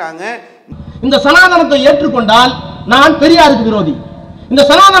தயாராக இருக்கிறாங்க. இந்த சனாதனத்தை ஏற்றுக்கொண்டால் நான் பெரியாருக்கு விரோதி, இந்த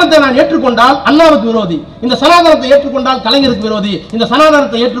சனாதனத்தை நான் ஏற்றுக்கொண்டால் அண்ணாவுக்கு விரோதி, இந்த சனாதனத்தை ஏற்றுக்கொண்டால் கலைஞருக்கு விரோதி, இந்த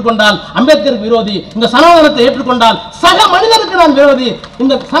சனாதனத்தை ஏற்றுக்கொண்டால் அம்பேத்கருக்கு விரோதி, இந்த சனாதனத்தை ஏற்றுக்கொண்டால் சக மனிதனுக்கு நான் விரோதி,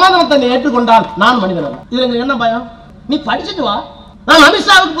 இந்த சனாதனத்தை ஏற்றுக்கொண்டால் நான் மனிதன். இதுல என்ன பயம்? நீ படிச்சுட்டு வா. நான்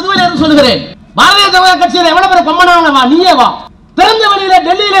அமித்ஷாவுக்கு புதுவையில இருந்து சொல்லுகிறேன், பாரதிய ஜனதா கட்சியில் எவ்வளவு பேர் கொம்பனான வா, நீயே வா, திறந்த வெளியில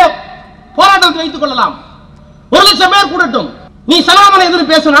டெல்லியில போராட்டத்தை வைத்துக் கொள்ளலாம், 1 லட்சம் பேர் கூடட்டும், நீ சனாதன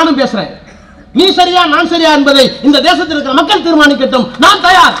எதிர்ப்பு பேச, நானும் பேசுறேன், நீ சரியா நான் சரியா என்பதை இந்த தேசத்தில் இருக்கிற மக்கள் தீர்மானிக்கட்டும். நான்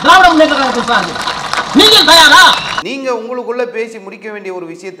தயார், திராவிட முன்னேற்ற கழகத்தை சார்ந்து. நீங்கள் தயாரா? நீங்க உங்களுக்குள்ள பேசி முடிக்க வேண்டிய ஒரு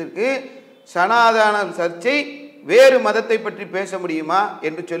விஷயத்திற்கு சனாதன சர்ச்சை வேறு மதத்தை பற்றி பேச முடியுமா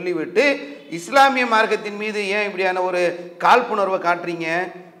என்று சொல்லிவிட்டு இஸ்லாமிய மார்க்கத்தின் மீது ஏன் இப்படியான ஒரு காழ்ப்புணர்வை காட்டுறீங்க?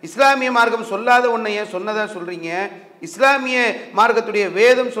 இஸ்லாமிய மார்க்கம் சொல்லாத ஒன்றை ஏன் சொன்னதா சொல்றீங்க? இஸ்லாமிய மார்க்கத்துடைய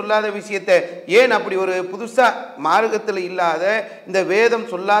வேதம் சொல்லாத விஷயத்தை ஏன் அப்படி ஒரு புதுசா மார்க்கத்தில் இல்லாத இந்த வேதம்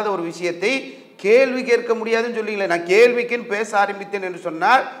சொல்லாத ஒரு விஷயத்தை கேள்வி கேட்க முடியாதுன்னு சொல்லிங்களே. நான் கேள்விக்குன்னு பேச ஆரம்பித்தேன் என்று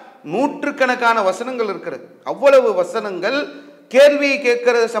சொன்னால் நூற்றுக்கணக்கான வசனங்கள் இருக்கிறது. அவ்வளவு வசனங்கள் கேள்வியை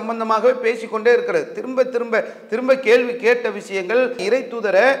கேட்கறது சம்பந்தமாகவே பேசிக்கொண்டே இருக்கிறது. திரும்ப திரும்ப திரும்ப கேள்வி கேட்ட விஷயங்கள் இறை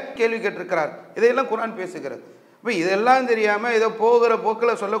தூதரை கேள்வி கேட்டிருக்கிறார். இதையெல்லாம் குர்ஆன் பேசுகிறது. இப்போ இதெல்லாம் தெரியாமல் ஏதோ போகிற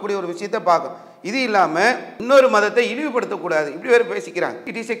போக்கில் சொல்லக்கூடிய ஒரு விஷயத்தை பார்க்கும். இது இல்லாமல் இன்னொரு மதத்தை இழிவுபடுத்தக்கூடாது இப்படி வேறு பேசிக்கிறாங்க.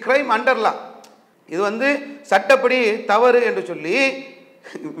 It is a crime under லா. இது சட்டப்படி தவறு என்று சொல்லி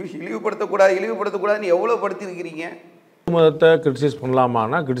இழிவுபடுத்தக்கூடாதுன்னு எவ்வளோ படுத்திருக்கிறீங்க? மதத்தை கிரிட்டிசைஸ்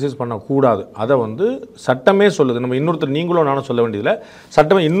பண்ணலாமான்னா கிரிட்டிசைஸ் பண்ணக்கூடாது. அதை சட்டமே சொல்லுது. நம்ம இன்னொருத்தர் நீங்களும் நானும் சொல்ல வேண்டியதில்லை.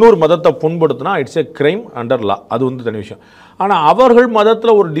 சட்டமே இன்னொரு மதத்தை புண்படுத்தினா இட்ஸ் எ கிரைம் அண்டர் லா. அது தனி விஷயம். ஆனால் அவர்கள்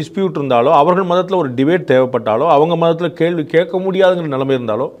மதத்தில் ஒரு டிஸ்பியூட் இருந்தாலோ, அவர்கள் மதத்தில் ஒரு டிபேட் தேவைப்பட்டாலோ, அவங்க மதத்தில் கேள்வி கேட்க முடியாதுங்கிற நிலைமை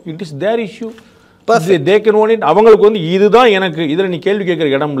இருந்தாலோ it is there issue. They can own it. அவங்களுக்கு இதுதான் எனக்கு, இதில் நீ கேள்வி கேட்குற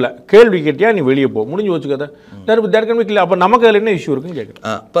இடம் இல்லை, கேள்வி கேட்டியா நீ வெளியே போ, முடிஞ்சு வச்சுக்கத. அப்போ நமக்கு அதில் என்ன இஷ்யூ இருக்குன்னு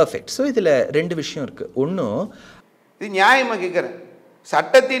கேட்குறேன். பர்ஃபெக்ட். ஸோ இதில் 2 விஷயம் இருக்குது. ஒன்றும் இது நியாயமாக கேட்குறேன்,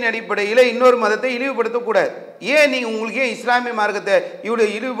 சட்டத்தின் அடிப்படையில் இன்னொரு மதத்தை இழிவுபடுத்தக்கூடாது. ஏன் நீங்கள் உங்களுக்கு ஏன் இஸ்லாமிய மார்க்கத்தை இவ்வளோ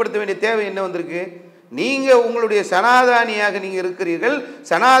இழிவுபடுத்த வேண்டிய தேவை என்ன வந்திருக்கு? நீங்கள் உங்களுடைய சனாதானியாக நீங்கள் இருக்கிறீர்கள்,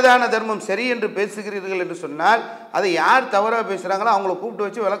 சனாதன தர்மம் சரி என்று பேசுகிறீர்கள் என்று சொன்னால் அதை யார் தவறாக பேசுகிறாங்களோ அவங்கள கூப்பிட்டு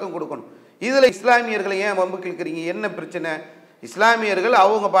வச்சு விளக்கம் கொடுக்கணும். இதில் இஸ்லாமியர்களை ஏன் வம்புக்கு இழுக்கிறீங்க? என்ன பிரச்சனை? இஸ்லாமியர்கள்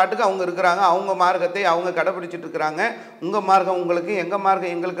அவங்க பாட்டுக்கு அவங்க இருக்கிறாங்க, அவங்க மார்க்கத்தை அவங்க கடைப்பிடிச்சிட்டு இருக்கிறாங்க. உங்கள் மார்க்கம் உங்களுக்கு, எங்கள்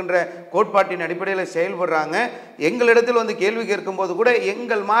மார்க்கம் எங்களுக்குன்ற கோட்பாட்டின் அடிப்படையில் செயல்படுறாங்க. எங்களிடத்தில் வந்து கேள்வி கேட்கும்போது கூட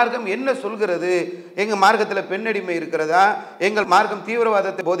எங்கள் மார்க்கம் என்ன சொல்கிறது, எங்கள் மார்க்கத்தில் பெண்ணடிமை இருக்கிறதா, எங்கள் மார்க்கம்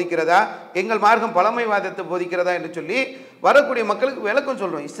தீவிரவாதத்தை போதிக்கிறதா, எங்கள் மார்க்கம் பழமைவாதத்தை போதிக்கிறதா என்று சொல்லி வரக்கூடிய மக்களுக்கு விளக்கம்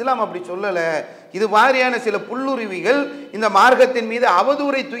சொல்கிறோம். இஸ்லாம் அப்படி சொல்லலை. இது மாதிரியான சில புல்லுருவிகள் இந்த மார்க்கத்தின் மீது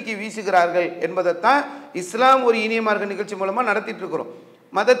அவதூறை தூக்கி வீசுகிறார்கள் என்பதைத்தான் இஸ்லாம் ஒரு இனிய மார்க்க நிகழ்ச்சி மூலமாக நடத்திட்டு இருக்கிறோம்.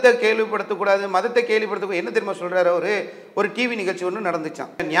 மதத்தை கேள்விப்படுத்தக்கூடாது, மதத்தை கேள்விப்படுத்தக்கூடாது. என்ன தெரியுமா சொல்கிறார் அவர்? ஒரு டிவி நிகழ்ச்சி ஒன்று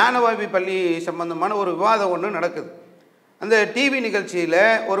நடந்துச்சான். ஞானவாபி பள்ளி சம்பந்தமான ஒரு விவாதம் ஒன்று நடக்குது. அந்த டிவி நிகழ்ச்சியில்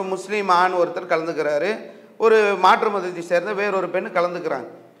ஒரு முஸ்லீம் ஆண் ஒருத்தர் கலந்துக்கிறாரு, ஒரு மாற்று மதத்தை சேர்ந்த வேறொரு பெண் கலந்துக்கிறாங்க.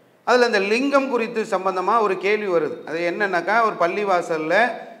 அதில் அந்த லிங்கம் குறித்து சம்பந்தமாக ஒரு கேள்வி வருது. அது என்னன்னாக்கா, ஒரு பள்ளிவாசலில்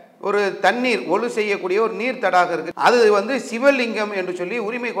ஒரு தண்ணீர் ஒழு செய்யக்கூடிய ஒரு நீர் தடாகம் இருக்குது. அது வந்து சிவலிங்கம் என்று சொல்லி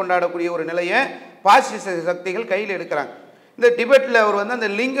உரிமை கொண்டாடக்கூடிய ஒரு நிலையை பாசிச சக்திகள் கையில் எடுக்கிறாங்க. இந்த டிபெட்டில் அவர் வந்து அந்த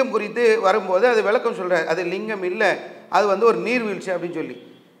லிங்கம் குறித்து வரும்போது அது விளக்கம் சொல்கிறார். அது லிங்கம் இல்லை, அது வந்து ஒரு நீர்வீழ்ச்சி அப்படின்னு சொல்லி.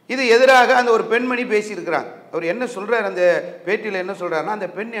 இது எதிராக அந்த ஒரு பெண்மணி பேசியிருக்கிறாங்க. அவர் என்ன சொல்கிறார் அந்த பேட்டியில், என்ன சொல்கிறாருன்னா, அந்த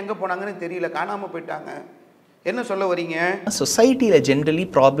பெண் எங்கே போனாங்கன்னு தெரியல, காணாமல் போயிட்டாங்க. என்ன சொல்ல வரீங்க? சொசைட்டியில் ஜென்ரலி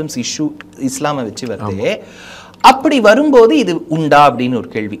ப்ராப்ளம்ஸ் இஷ்யூ இஸ்லாமை வச்சு வருது. அப்படி வரும்போது இது உண்டா அப்படின்னு ஒரு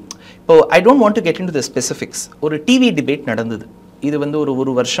கேள்வி. இப்போ I don't want to get in to the specifics. ஒரு டிவி டிபேட் நடந்தது. இது வந்து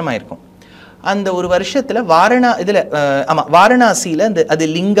ஒரு வருஷமாக இருக்கும். அந்த ஒரு வருஷத்தில் வாரணாசியில் அது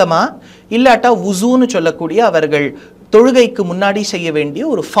லிங்கமா இல்லாட்டா உசூன்னு சொல்லக்கூடிய அவர்கள் தொழுகைக்கு முன்னாடி செய்ய வேண்டிய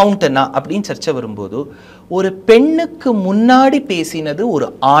ஒரு ஃபவுண்டனா அப்படின்னு சர்ச்சை வரும்போது, ஒரு பெண்ணுக்கு முன்னாடி பேசினது ஒரு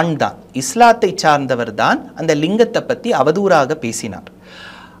ஆண் தான், இஸ்லாத்தை சார்ந்தவர் தான் அந்த லிங்கத்தை பற்றி அவதூறாக பேசினார்.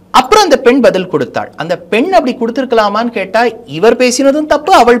 அப்புறம் அந்த பெண் பதில் கொடுத்தாள். அந்த பெண் அப்படி கொடுத்துருக்கலாமான்னு கேட்டா, இவர் பேசினதும்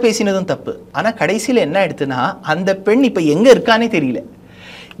தப்பு, அவள் பேசினதும் தப்பு. ஆனா கடைசியில் என்ன எடுத்துனா, அந்த பெண் இப்ப எங்க இருக்கானே தெரியல.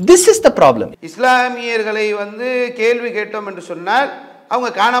 This is the problem. இஸ்லாமியர்களை வந்து கேள்வி கேட்டோம் என்று சொன்னால் அவங்க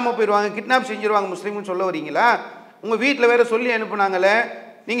காணாம போயிடுவாங்க, கிட்னாப் செஞ்சிருவாங்க முஸ்லீம்னு சொல்ல வரீங்களா? உங்க வீட்டில் வேற சொல்லி அனுப்புனாங்களே,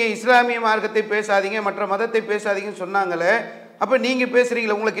 நீங்க இஸ்லாமிய மார்க்கத்தை பேசாதீங்க, மற்ற மதத்தை பேசாதீங்கன்னு சொன்னாங்களே, அப்ப நீங்க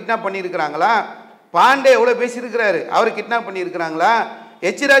பேசுறீங்களா? உங்களை கிட்னாப் பண்ணியிருக்கிறாங்களா? பாண்டே எவ்வளவு பேசியிருக்கிறாரு, அவரை கிட்னாப் பண்ணியிருக்கிறாங்களா?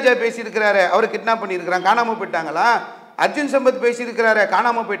 எச் ராஜா பேசியிருக்கிறாரு, அவரை கிட்னாப் பண்ணியிருக்கிறாங்க, காணாம போயிட்டாங்களா? அர்ஜுன் சம்பத் பேசியிருக்கிறாரு,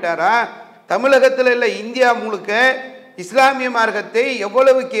 காணாம போயிட்டாரா? தமிழகத்தில் இல்லை, இந்தியா முழுக்க இஸ்லாமிய மார்க்கத்தை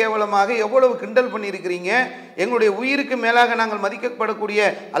எவ்வளவு கேவலமாக எவ்வளவு கிண்டல் பண்ணியிருக்கிறீங்க. எங்களுடைய உயிருக்கு மேலாக நாங்கள் மதிக்கப்படக்கூடிய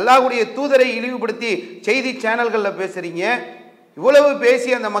அல்லாஹ்வுடைய தூதரை இழிவுபடுத்தி செய்தி சேனல்களில் பேசுறீங்க. இவ்வளவு பேசி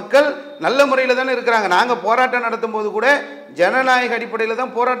அந்த மக்கள் நல்ல முறையில் தானே இருக்கிறாங்க. நாங்கள் போராட்டம் நடத்தும் போது கூட ஜனநாயக அடிப்படையில்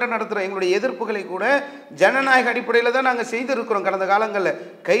தான் போராட்டம் நடத்துகிறோம். எங்களுடைய எதிர்ப்புகளை கூட ஜனநாயக அடிப்படையில் தான் நாங்கள் செய்திருக்கிறோம். கடந்த காலங்களில்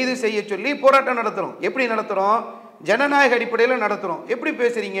கைது செய்ய சொல்லி போராட்டம் நடத்துகிறோம். எப்படி நடத்துகிறோம்? ஜனநாயக அடிப்படையில் நடத்துகிறோம். எப்படி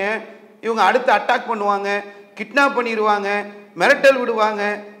பேசுகிறீங்க? இவங்க அடுத்து அட்டாக் பண்ணுவாங்க, கிட்னாப் பண்ணிடுவாங்க, மிரட்டல் விடுவாங்க,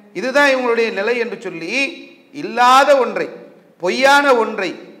 இதுதான் இவங்களுடைய நிலை என்று சொல்லி இல்லாத ஒன்றை, பொய்யான ஒன்றை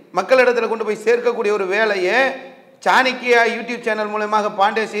மக்களிடத்தில் கொண்டு போய் சேர்க்கக்கூடிய ஒரு வேலையை சாணக்கியா யூடியூப் சேனல் மூலமாக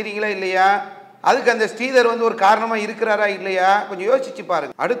பாண்டே செய்கிறீங்களா இல்லையா? அதுக்கு அந்த ஸ்ரீதர் வந்து ஒரு காரணமாக இருக்கிறாரா இல்லையா? கொஞ்சம் யோசிச்சு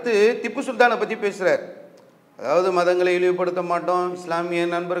பாருங்க. அடுத்து திப்பு சுல்தானை பற்றி பேசுகிறார். அதாவது மதங்களை இழிவுபடுத்த மாட்டோம், இஸ்லாமிய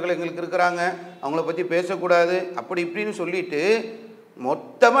நண்பர்கள் எங்களுக்கு இருக்கிறாங்க, அவங்கள பற்றி பேசக்கூடாது, அப்படி இப்படின்னு சொல்லிட்டு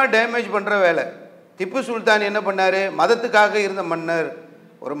மொத்தமாக டேமேஜ் பண்ணுற வேலை. திப்பு சுல்தான் என்ன பண்ணார்? மதத்துக்காக இருந்த மன்னர்,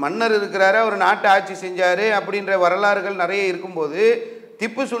 ஒரு மன்னர் இருக்கிறாரு, ஒரு நாட்டை ஆட்சி செஞ்சார் அப்படின்ற வரலாறுகள் நிறைய இருக்கும்போது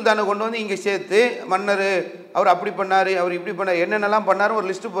திப்பு சுல்தானை கொண்டு வந்து இங்கே சேர்த்து மன்னர் அவர் அப்படி பண்ணார், அவர் இப்படி பண்ணார், என்னென்னலாம் பண்ணார் ஒரு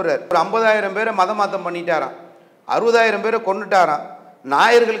லிஸ்ட்டு போடுறார். ஒரு 50,000 பேரை மத மாற்றம் பண்ணிட்டாராம், 60,000 பேரை கொண்டுட்டாராம்,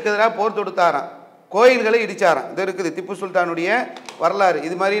 நாயர்களுக்கு எதிராக போர் தொடுத்தாராம், கோயில்களை இடித்தாராம். இது இருக்குது திப்பு சுல்தானுடைய வரலாறு.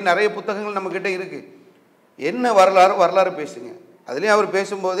 இது மாதிரி நிறைய புத்தகங்கள் நம்மக்கிட்ட இருக்குது. என்ன வரலாறு பேசுங்க. அதுலேயும் அவர்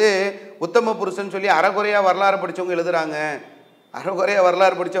பேசும்போது உத்தம புருஷன் சொல்லி அறகுறையாக வரலாறு படித்தவங்க எழுதுகிறாங்க. அறகுறையாக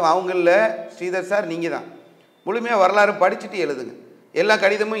வரலாறு படித்தவங்க அவங்களில் ஸ்ரீதர் சார் நீங்கள் தான். முழுமையாக வரலாறு படிச்சுட்டு எழுதுங்க. எல்லா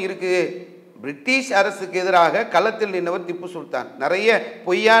கடிதமும் இருக்குது. பிரிட்டிஷ் அரசுக்கு எதிராக களத்தில் நின்றவர் திப்பு சுல்தான். நிறைய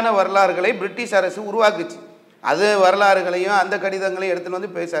பொய்யான வரலாறுகளை பிரிட்டிஷ் அரசு உருவாக்குச்சு. அது வரலாறுகளையும் அந்த கடிதங்களையும் எடுத்துன்னு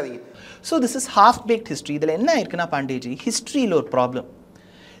வந்து பேசாதீங்க. So this is half fact history. இதில் என்ன இருக்குன்னா பாண்டேஜி, ஹிஸ்ட்ரியில் ஒரு ப்ராப்ளம்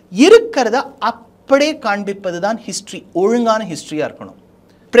இருக்கிறத அப்படியே காண்பிப்பது தான் ஹிஸ்ட்ரி. ஒழுங்கான ஹிஸ்ட்ரியாக இருக்கணும்.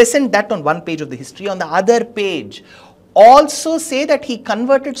 present that on one page of the history, on the other page also say that he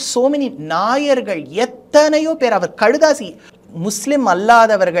converted so many நாயர்கள், எத்தனையோ பேர். அவர் கழுதாசி முஸ்லிம்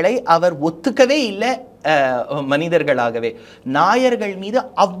அல்லாதவர்களை அவர் ஒத்துக்கவே இல்லை, மனிதர்களாகவே. நாயர்கள் மீது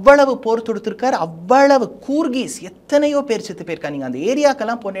அவ்வளவு போர் தொடுத்திருக்கார், அவ்வளவு கூர்கீஸ், எத்தனையோ பேர் செத்து போயிருக்கா. நீங்கள் அந்த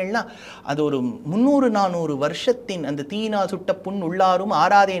ஏரியாக்கெல்லாம் போனேன்னா அது ஒரு 300-400 வருஷத்தின் அந்த தீயினால் சுட்ட புண் உள்ளாரும்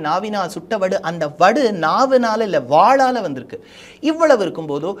ஆறாதே நாவினால் சுட்ட வடு, அந்த வடு நாவினால இல்லை வாளால் வந்திருக்கு. இவ்வளவு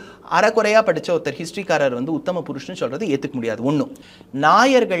இருக்கும்போதோ அறக்குறையாக படித்த ஒருத்தர் ஹிஸ்ட்ரிக்காரர் உத்தம புருஷன் சொல்கிறது ஏற்றுக்க முடியாது. ஒன்றும்,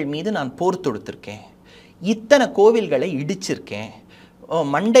 நாயர்கள் மீது நான் போர் தொடுத்திருக்கேன், இத்தனை கோவில்களை இடிச்சிருக்கேன்,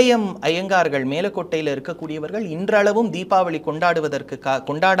 மண்டையம் ஐயங்கார்கள் மேலக்கோட்டையில் இருக்கக்கூடியவர்கள் இன்றளவும் தீபாவளி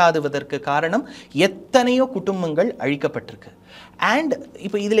கொண்டாடாதுவதற்கு காரணம் எத்தனையோ குடும்பங்கள் அழிக்கப்பட்டிருக்கு. அண்ட்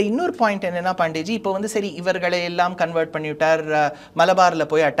இப்போ இதில் இன்னொரு பாயிண்ட் என்னென்னா பாண்டேஜி, இப்போ சரி இவர்களை எல்லாம் கன்வெர்ட் பண்ணிவிட்டார், மலபாரில்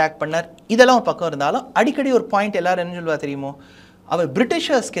போய் அட்டாக் பண்ணார், இதெல்லாம் ஒரு பக்கம் இருந்தாலும் அடிக்கடி ஒரு பாயிண்ட் எல்லாரும் என்ன சொல்லுவா தெரியுமோ, அவர்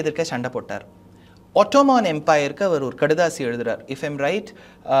பிரிட்டிஷர்ஸ்க்கு எதிர்க்க சண்டை போட்டார். ஒட்டோமான் எம்பையருக்கு அவர் ஒரு கடுதாசி எழுதுறார். இஃப் எம் ரைட்,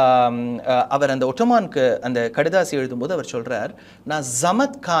 அவர் அந்த ஒட்டோமானுக்கு அந்த கடுதாசி எழுதும்போது அவர் சொல்கிறார், நான்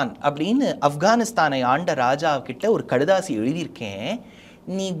ஜமத் கான் அப்படின்னு ஆப்கானிஸ்தானை ஆண்ட ராஜாக்கிட்ட ஒரு கடுதாசி எழுதியிருக்கேன்,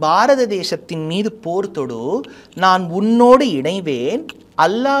 நீ பாரத தேசத்தின் மீது போர் தொடு, நான் உன்னோடு இணைவேன்,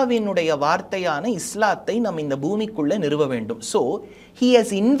 அல்லாவினுடைய வார்த்தையான இஸ்லாத்தை நம்ம இந்த பூமிக்குள்ளே நிறுவ வேண்டும். So he has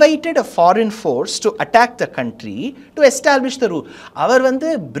invited a foreign force to attack the country to establish the rule. அவர்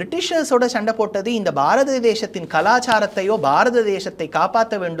பிரிட்டிஷர்ஸோட சண்டை போட்டது இந்த பாரத தேசத்தின் கலாச்சாரத்தையோ பாரத தேசத்தை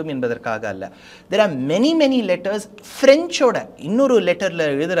காப்பாற்ற வேண்டும் என்பதற்காக அல்ல. there are many letters. பிரெஞ்சோட இன்னொரு லெட்டரில்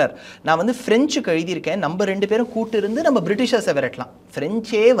எழுதுறார், நான் பிரெஞ்சுக்கு எழுதியிருக்கேன், நம்ம 2 பேரும் கூட்டு இருந்து நம்ம பிரிட்டிஷர்ஸை விரட்டலாம்.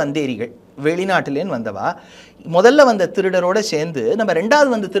 பிரெஞ்சே வந்தேரிகள், வெளிநாட்டிலேன்னு வந்தவா, முதல்ல வந்த திருடரோட சேர்ந்து நம்ம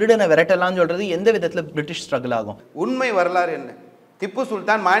 2வது திருடனை விரட்டலாம்னு சொல்றது எந்த விதத்தில் பிரிட்டிஷ் ஸ்ட்ரகிள் ஆகும்? உண்மை வரலாறு என்ன? திப்பு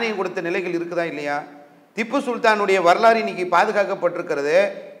சுல்தான் மானியம் கொடுத்த நிலைகள் இருக்குதா இல்லையா? திப்பு சுல்தானுடைய வரலாறு இன்னைக்கு பாதுகாக்கப்பட்டிருக்கிறது.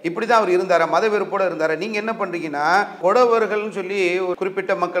 இப்படி தான் அவர் இருந்தாரா? மத வெறுப்போடு இருந்தாரா? நீங்கள் என்ன பண்ணுறீங்கன்னா, கொடவர்கள்னு சொல்லி ஒரு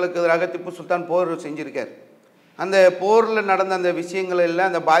குறிப்பிட்ட மக்களுக்கு எதிராக திப்பு சுல்தான் போர் செஞ்சுருக்கார். அந்த போரில் நடந்த அந்த விஷயங்கள் எல்லாம்,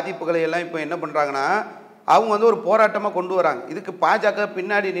 அந்த பாதிப்புகளை எல்லாம் இப்போ என்ன பண்ணுறாங்கன்னா, அவங்க ஒரு போராட்டமாக கொண்டு வராங்க. இதுக்கு பாஜக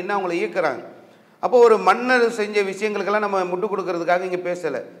பின்னாடி நின்று அவங்கள இயக்குறாங்க. அப்போது ஒரு மன்னர் செஞ்ச விஷயங்களுக்கெல்லாம் நம்ம முட்டு கொடுக்கறதுக்காக இங்கே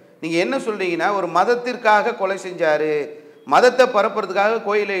பேசலை. நீங்கள் என்ன சொல்கிறீங்கன்னா, ஒரு மதத்திற்காக கொலை செஞ்சார், மதத்தை பரப்புறதுக்காக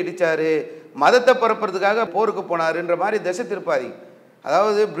கோயிலை இடித்தார், மதத்தை பரப்புறதுக்காக போருக்கு போனாருன்ற மாதிரி திசை திருப்பாதி.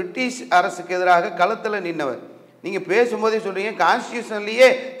 அதாவது பிரிட்டிஷ் அரசுக்கு எதிராக களத்தில் நின்றவர். நீங்கள் பேசும்போதே சொல்கிறீங்க கான்ஸ்டியூஷன்லேயே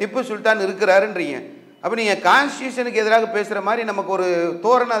திப்பு சுல்தான் இருக்கிறாருன்றீங்க. அப்போ நீங்கள் கான்ஸ்டியூஷனுக்கு எதிராக பேசுகிற மாதிரி நமக்கு ஒரு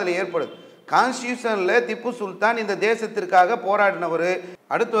தோரணை அதில் ஏற்படுது. கான்ஸ்டியூஷனில் திப்பு சுல்தான் இந்த தேசத்திற்காக போராடினவர்.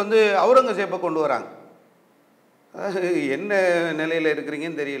 அடுத்து அவுரங்கசேப்பை கொண்டு வராங்க. என்ன நிலையில்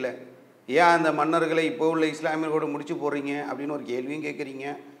இருக்கிறீங்கன்னு தெரியல. ஏன் அந்த மன்னர்களை இப்போ உள்ள இஸ்லாமியர்களோடு முடிச்சு போடுறீங்க அப்படின்னு ஒரு கேள்வியும் கேட்குறீங்க.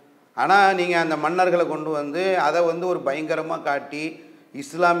 ஆனால் நீங்கள் அந்த மன்னர்களை கொண்டு அதை ஒரு பயங்கரமாக காட்டி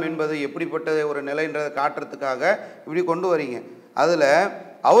இஸ்லாம் என்பது எப்படிப்பட்ட ஒரு நிலைன்றதை காட்டுறதுக்காக இப்படி கொண்டு வரீங்க. அதில்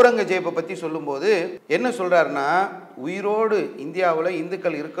அவுரங்கசேப்பை பற்றி சொல்லும்போது என்ன சொல்கிறாருன்னா, உயிரோடு இந்தியாவில்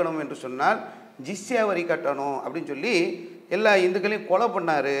இந்துக்கள் இருக்கணும் என்று சொன்னால் ஜிஸ்யா வரி கட்டணும் அப்படின்னு சொல்லி எல்லா இந்துக்களையும் கொலை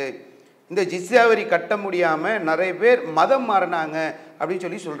பண்ணார். இந்த ஜிஸ்யா வரி கட்ட முடியாமல் நிறைய பேர் மதம் மாறினாங்க அப்படின்னு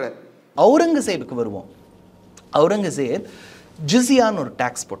சொல்லி சொல்கிறார். அவுரங்கசேபுக்கு வருவோம். அவுரங்கசேப் ஜிஸ்யான்னு ஒரு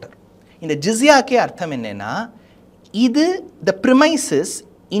டாக்ஸ் போட்டார். இந்த ஜிஸ்யாக்கே அர்த்தம் என்னன்னா, இது த ப்ரிமைசஸ்,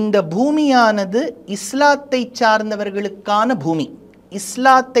 இந்த பூமியானது இஸ்லாத்தை சார்ந்தவர்களுக்கான பூமி,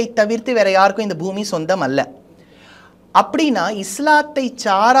 இஸ்லாத்தை தவிர்த்து வேற யாருக்கும் இந்த பூமி சொந்தம் அல்ல. அப்படின்னா இஸ்லாத்தை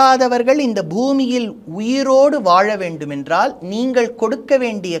சாராதவர்கள் இந்த பூமியில் உயிரோடு வாழ வேண்டும் என்றால் நீங்கள் கொடுக்க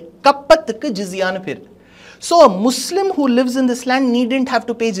வேண்டிய கப்பத்துக்கு ஜிஸ்யான்னு பேர். So a Muslim who lives in this land needn't have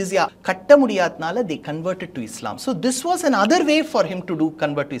to pay jizya. கட்ட முடியாதனால they converted to Islam. So this was another way for him to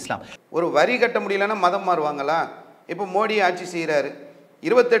convert to Islam. ஒரு வரி கட்ட முடியலன்னா மதம் மாறுவாங்களா? இப்போ மோடி ஆட்சி செய்கிறாரு,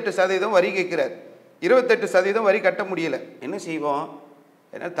 28% வரி கேட்குறாரு, 28% வரி கட்ட முடியல, என்ன செய்வோம்?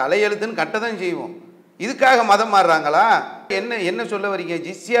 ஏன்னா தலையெழுத்துன்னு கட்ட தான் செய்வோம். இதுக்காக மதம் மாறுறாங்களா? என்ன சொல்ல வரீங்க?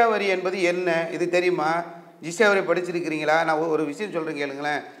 ஜிஸ்யா வரி என்பது என்ன, இது தெரியுமா? ஜிஸ்யா வரி படிச்சிருக்கிறீங்களா? நான் ஒரு விஷயம் சொல்கிறேன்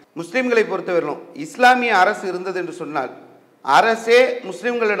கேளுங்களேன். முஸ்லீம்களை பொறுத்தவரையிலும் இஸ்லாமிய அரசு இருந்தது என்று சொன்னால் அரசே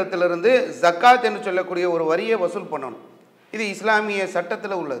முஸ்லீம்களிடத்திலிருந்து ஜக்காத் என்று சொல்லக்கூடிய ஒரு வரியை வசூல் பண்ணணும். இது இஸ்லாமிய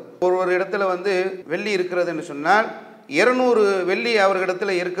சட்டத்தில் உள்ளது. ஒரு இடத்துல வெள்ளி இருக்கிறது என்று சொன்னால் 200 வெள்ளி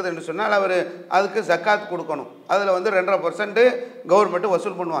அவர்களிடத்தில் இருக்குது என்று சொன்னால் அவர் அதுக்கு ஜக்காத் கொடுக்கணும். அதில் 2.5% கவர்மெண்ட்டு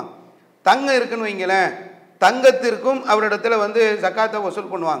வசூல் பண்ணுவாங்க. தங்கம் இருக்குன்னு வைங்களேன், தங்கத்திற்கும் அவரிடத்தில் ஜக்காத்தை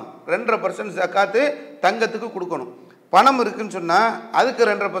வசூல் பண்ணுவாங்க. 2.5% ஜக்காத்து தங்கத்துக்கு கொடுக்கணும். பணம் இருக்குன்னு சொன்னால் அதுக்கு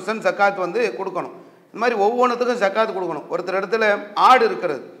 2% ஜக்காத் கொடுக்கணும். இந்த மாதிரி ஒவ்வொன்றுத்துக்கும் ஜக்காத் கொடுக்கணும். ஒருத்தர் இடத்துல ஆடு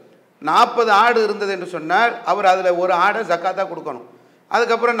இருக்கிறது, 40 ஆடு இருந்தது என்று சொன்னால் அவர் அதில் ஒரு ஆடை ஜக்காத்தாக கொடுக்கணும்.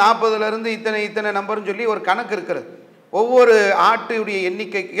 அதுக்கப்புறம் 40லேருந்து இத்தனை நம்பர்னு சொல்லி ஒரு கணக்கு இருக்கிறது. ஒவ்வொரு ஆட்டுடைய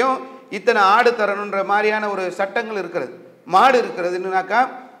எண்ணிக்கைக்கும் இத்தனை ஆடு தரணுன்ற மாதிரியான ஒரு சட்டங்கள் இருக்கிறது. மாடு இருக்கிறதுனாக்கா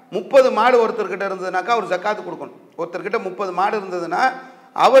 30 மாடு ஒருத்தர்கிட்ட இருந்ததுனாக்கா ஒரு ஜக்காத்து கொடுக்கணும். ஒருத்தர்கிட்ட 30 மாடு இருந்ததுன்னா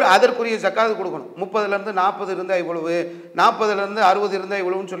அவர் அதற்குரிய ஜக்காத் கொடுக்கணும். 30லேருந்து 40 இருந்தால் இவ்வளவு, 40லேருந்து 60 இருந்தால்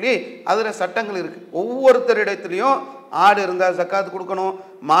இவ்வளவுன்னு சொல்லி அதில் சட்டங்கள் இருக்குது. ஒவ்வொருத்தரிடத்துலையும் ஆடு இருந்தால் ஜக்காத் கொடுக்கணும்,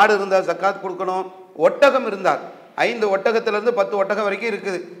 மாடு இருந்தால் ஜக்காத் கொடுக்கணும், ஒட்டகம் இருந்தால் 5 ஒட்டகத்திலேருந்து 10 ஒட்டகம் வரைக்கும்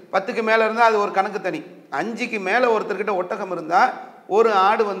இருக்குது. 10க்கு மேலே இருந்தால் அது ஒரு கணக்கு தனி. 5க்கு மேலே ஒருத்தர்கிட்ட ஒட்டகம் இருந்தால் ஒரு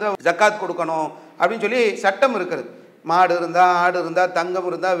ஆடு வந்து ஜக்காத் கொடுக்கணும் அப்படின்னு சொல்லி சட்டம் இருக்குது. மாடு இருந்தால், ஆடு இருந்தால், தங்கம்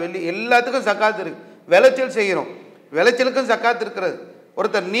இருந்தால், வெள்ளி, எல்லாத்துக்கும் ஜக்காத் இருக்குது. விளைச்சல் செய்கிறோம், விளைச்சலுக்கும் ஜக்காத் இருக்கிறது.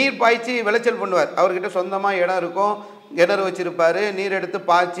 ஒருத்தர் நீர் பாய்ச்சி விளைச்சல் பண்ணுவார், அவர்கிட்ட சொந்தமாக இடம் இருக்கும், கிணறு வச்சுருப்பார், நீர் எடுத்து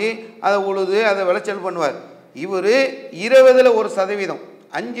பாய்ச்சி அதை உழுது அதை விளைச்சல் பண்ணுவார். இவர் 20ல் 1%,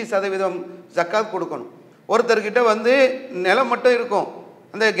 5% ஜக்காத் கொடுக்கணும். ஒருத்தர்கிட்ட வந்து நிலம் மட்டும் இருக்கும்,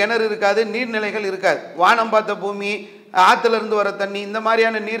 அந்த கிணறு இருக்காது, நீர்நிலைகள் இருக்காது, வானம் பார்த்த பூமி, ஆற்றுலேருந்து வர தண்ணி, இந்த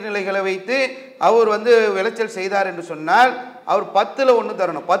மாதிரியான நீர்நிலைகளை வைத்து அவர் வந்து விளைச்சல் செய்தார் என்று சொன்னால் அவர் 10ல் 1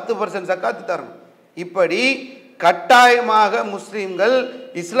 தரணும், 10% ஜக்காத்து தரணும். இப்படி கட்டாயமாக முஸ்லீம்கள்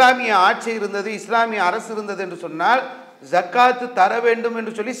இஸ்லாமிய ஆட்சி இருந்தது, இஸ்லாமிய அரசு இருந்தது என்று சொன்னால் ஜக்காத்து தர வேண்டும்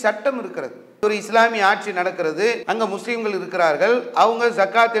என்று சொல்லி சட்டம் இருக்கிறது. ஒரு இஸ்லாமிய ஆட்சி நடக்கிறது, அங்கே முஸ்லீம்கள் இருக்கிறார்கள், அவங்க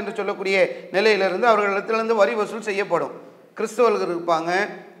ஜக்காத் என்று சொல்லக்கூடிய நிலையிலிருந்து அவர்களிடத்திலிருந்து வரி வசூல் செய்யப்படும். கிறிஸ்தவர்கள் இருப்பாங்க,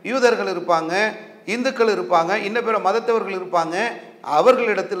 யூதர்கள் இருப்பாங்க, இந்துக்கள் இருப்பாங்க, இன்னும் பிற மதத்தவர்கள் இருப்பாங்க,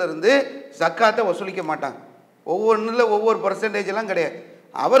 அவர்களிடத்திலிருந்து ஜக்காத்தை வசூலிக்க மாட்டாங்க. ஒவ்வொன்றில் ஒவ்வொரு பர்சன்டேஜெல்லாம் கிடையாது.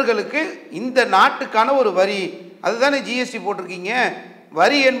 அவர்களுக்கு இந்த நாட்டுக்கான ஒரு வரி, அதுதானே ஜிஎஸ்டி போட்டிருக்கீங்க.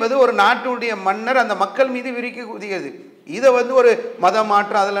 வரி என்பது ஒரு நாட்டுடைய மன்னர் அந்த மக்கள் மீது விதிக்கிறது. இதை வந்து ஒரு மத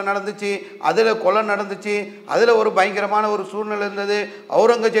மாற்றம் அதில் நடந்துச்சு, அதில் கொலை நடந்துச்சு, அதில் ஒரு பயங்கரமான ஒரு சூழ்நிலை இருந்தது.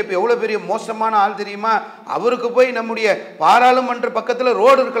 அவுரங்கசீப் எவ்வளோ பெரிய மோசமான ஆள் தெரியுமா, அவருக்கு போய் நம்முடைய பாராளுமன்ற பக்கத்தில்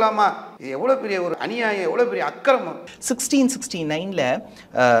ரோடு இருக்கலாமா? இது எவ்வளோ பெரிய ஒரு அநியாயம், எவ்வளோ பெரிய அக்கிரமம். 1669ல்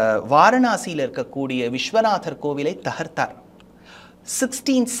வாரணாசியில் இருக்கக்கூடிய விஸ்வநாதர் கோவிலை தகர்த்தார்.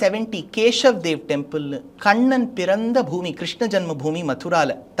 1670 கேஷவ் தேவ் டெம்பிள், கண்ணன் பிறந்த பூமி, கிருஷ்ண ஜன்ம பூமி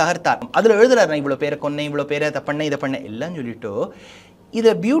மதுரால தகர்த்தார். அதில் எழுதுறாரு, நான் இவ்வளோ பேரை கொன்னேன், இவ்வளோ பேரை அதை பண்ண, இதை பண்ண எல்லாம் சொல்லிட்டு.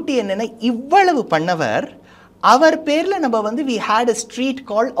 இதை பியூட்டி என்னென்னா, இவ்வளவு பண்ணவர் அவர் பேரில் நம்ம வந்து we had a street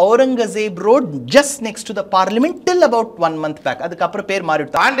called aurangzeb road just next to the parliament till about 1 month back. அதுக்கப்புறம் பேர்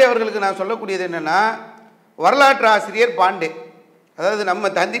மாறிவிட்டு. பாண்டே அவர்களுக்கு நான் சொல்லக்கூடியது என்னென்னா, வரலாற்று ஆசிரியர் பாண்டே, அதாவது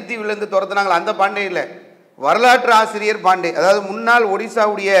நம்ம தந்தி தீவிலேருந்து துரத்துனாங்களா அந்த பாண்டே இல்லை, வரலாற்று ஆசிரியர் பாண்டே, அதாவது முன்னாள்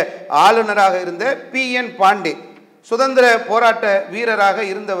ஒடிசாவுடைய ஆளுநராக இருந்த PN பாண்டே, சுதந்திர போராட்ட வீரராக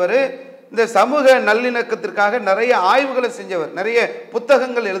இருந்தவர், இந்த சமூக நல்லிணக்கத்திற்காக நிறைய ஆய்வுகளை செஞ்சவர், நிறைய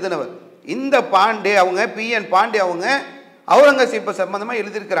புத்தகங்கள் எழுதினவர். இந்த பாண்டே அவங்க PN பாண்டே அவங்க அவுரங்கசீப்பை சம்பந்தமாக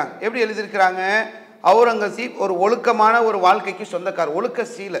எழுதியிருக்கிறாங்க. எப்படி எழுதியிருக்கிறாங்க? அவுரங்கசீப் ஒரு ஒழுக்கமான ஒரு வாழ்க்கைக்கு சொந்தக்கார், ஒழுக்க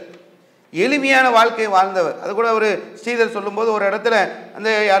சீலர், எளிமையான வாழ்க்கை வாழ்ந்தவர். அது கூட ஒரு ஸ்ரீதர் சொல்லும்போது ஒரு இடத்துல அந்த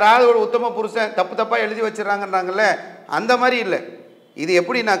யாராவது ஒரு உத்தம புருஷன் தப்பாக எழுதி வச்சிடறாங்கன்றாங்கல்ல, அந்த மாதிரி இல்லை. இது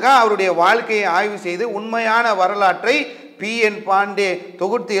எப்படின்னாக்கா அவருடைய வாழ்க்கையை ஆய்வு செய்து உண்மையான வரலாற்றை PN பாண்டே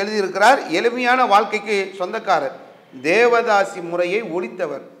தொகுத்து எழுதியிருக்கிறார். எளிமையான வாழ்க்கைக்கு சொந்தக்காரர், தேவதாசி முறையை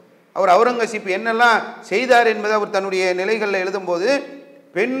ஒழித்தவர். அவர் அவுரங்கசீப் என்னெல்லாம் செய்தார் என்பதை அவர் தன்னுடைய நிலைகளில் எழுதும்போது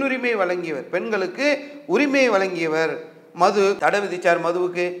பெண்ணுரிமை வழங்கியவர், பெண்களுக்கு உரிமையை வழங்கியவர். மது தடை விதித்தார்,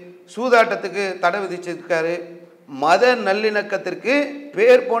 மதுவுக்கு, சூதாட்டத்துக்கு தடை விதிச்சிருக்காரு, மத நல்லிணக்கத்திற்கு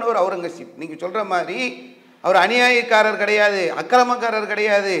பேர் போனவர் அவுரங்கசீப். நீங்கள் சொல்கிற மாதிரி அவர் அநியாயக்காரர் கிடையாது, அக்கிரமக்காரர்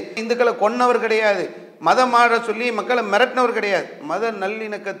கிடையாது, இந்துக்களை கொன்னவர் கிடையாது, மதம் மாற சொல்லி மக்களை மிரட்டினவர் கிடையாது, மத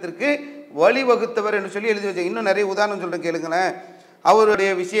நல்லிணக்கத்திற்கு வழிவகுத்தவர் என்று சொல்லி எழுதி வச்சாங்க. இன்னும் நிறைய உதாரணம் சொல்கிறேன் கேளுங்களேன். அவருடைய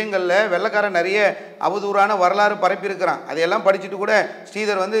விஷயங்களில் வெள்ளைக்காரன் நிறைய அவதூறான வரலாறு பரப்பியிருக்கிறான். அதையெல்லாம் படிச்சுட்டு கூட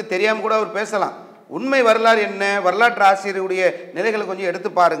ஸ்ரீதர் வந்து தெரியாமல் கூட அவர் பேசலாம். உண்மை வரலாறு என்ன, வரலாற்று ஆசிரியருடைய நிலைகளை கொஞ்சம் எடுத்து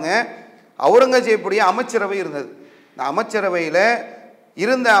பாருங்கள். அவுரங்கசீப்புடைய அமைச்சரவை இருந்தது. இந்த அமைச்சரவையில்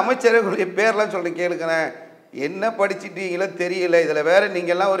இருந்த அமைச்சர்களுடைய பேர்லாம் சொல்கிறேன் கேளுக்கிறேன். என்ன படிச்சுட்டீங்களோ தெரியல, இதில் வேறு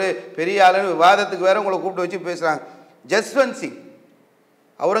நீங்கள்லாம் ஒரு பெரிய ஆளுன்னு விவாதத்துக்கு வேறு உங்களை கூப்பிட்டு வச்சு பேசுகிறாங்க. ஜஸ்வந்த் சிங்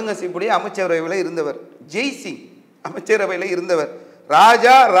அவுரங்கசீப்புடைய அமைச்சரவையில் இருந்தவர், ஜெய் சிங் அமைச்சரவையில் இருந்தவர்,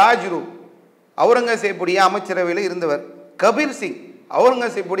 ராஜா ராஜ்ரூ அவுரங்கசீப்புடைய அமைச்சரவையில் இருந்தவர், கபீர் சிங்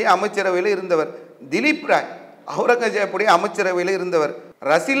அவுரங்கசீப்புடைய அமைச்சரவையில் இருந்தவர், திலீப் ராய் அவுரங்கசீப்புடைய அமைச்சரவையில் இருந்தவர்,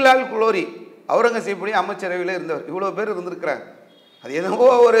 ரசில்லால் குலோரி அவுரங்கசீப்புடைய அமைச்சரவையில் இருந்தவர். இவ்வளோ பேர் இருந்திருக்கிறார். அது என்னவோ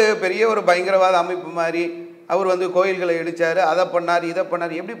ஒரு பெரிய ஒரு பயங்கரவாத அமைப்பு மாதிரி. அவர் வந்து கோயில்களை இடித்தார், அதை பண்ணார், இதை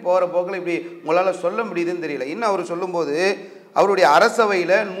பண்ணார். எப்படி போகிற போக்கில் இப்படி உங்களால் சொல்ல முடியுதுன்னு தெரியல. இன்னும் அவர் சொல்லும்போது அவருடைய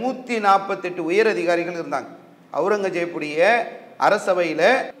அரசவையில் 148 உயர் அதிகாரிகள் இருந்தாங்க. அவுரங்கசீப்புடைய அரசவையில்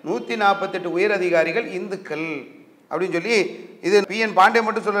 148 உயர் அதிகாரிகள் இந்துக்கள் அப்படின்னு சொல்லி, இது PN பாண்டே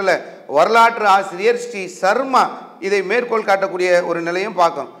மட்டும் சொல்லலை, வரலாற்று ஆசிரியர் ஸ்ரீ சர்மா இதை மேற்கோள் காட்டக்கூடிய ஒரு நிலையும்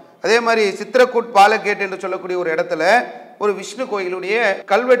பார்க்கணும். அதே மாதிரி சித்திரக்கூட் பாலகேட் என்று சொல்லக்கூடிய ஒரு இடத்துல ஒரு விஷ்ணு கோயிலுடைய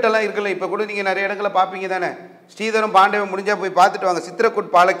கல்வெட்டெல்லாம் இருக்குல்ல, இப்போ கூட நீங்கள் நிறைய இடங்களை பார்ப்பீங்க தானே. ஸ்ரீதரும் பாண்டவன் முடிஞ்சால் போய் பார்த்துட்டு வாங்க.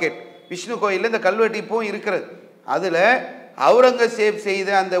 சித்திரக்கூட் பாலகேட் விஷ்ணு கோயிலில் இந்த கல்வெட்டு இப்போவும் இருக்கிறது. அதில் அவுரங்கசீப் செய்த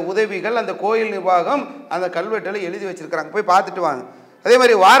அந்த உதவிகள், அந்த கோயில் நிர்வாகம் அந்த கல்வெட்டில் எழுதி வச்சிருக்கிறாங்க, போய் பார்த்துட்டு வாங்க. அதே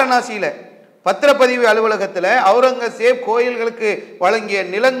மாதிரி வாரணாசியில் பத்திரப்பதிவு அலுவலகத்தில் அவுரங்கசீப் கோயில்களுக்கு வழங்கிய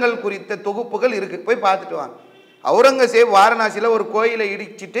நிலங்கள் குறித்த தொகுப்புகள் இருக்குது, போய் பார்த்துட்டு வாங்க. அவுரங்கசீப் வாரணாசியில் ஒரு கோயிலை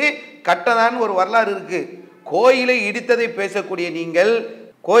இடிச்சிட்டு கட்டதான்னு ஒரு வரலாறு இருக்குது. கோயிலை இடித்ததை பேசக்கூடிய நீங்கள்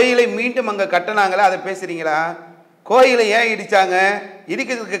கோயிலை மீண்டும் அங்கே கட்டினாங்களா அதை பேசுகிறீங்களா? கோயிலை ஏன் இடித்தாங்க?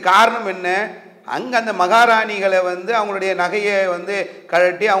 இடிக்கிறதுக்கு காரணம் என்ன? அங்கே அந்த மகாராணிகளை அவங்களுடைய நகையை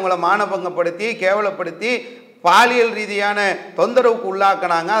கழட்டி அவங்கள மானபங்கப்படுத்தி கேவலப்படுத்தி பாலியல் ரீதியான தொந்தரவுக்கு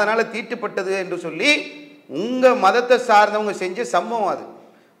உள்ளாக்கினாங்க, அதனால் தீட்டுப்பட்டது என்று சொல்லி உங்கள் மதத்தை சார்ந்தவங்க செஞ்ச சம்பவம் அது.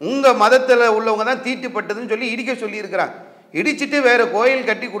 உங்கள் மதத்தில் உள்ளவங்க தான் தீட்டுப்பட்டதுன்னு சொல்லி இடிக்க சொல்லியிருக்கிறாங்க. இடிச்சிட்டு வேறு கோயில்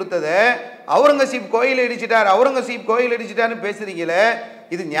கட்டி கொடுத்ததை அவுரங்கசீப் கோயில் இடிச்சிட்டார், அவுரங்கசீப் கோயில் இடிச்சிட்டாருன்னு பேசுகிறீங்களே,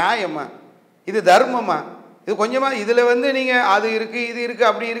 இது நியாயமா? இது தர்மமா? இது கொஞ்சமாக இதில் நீங்கள் அது இருக்குது இது இருக்குது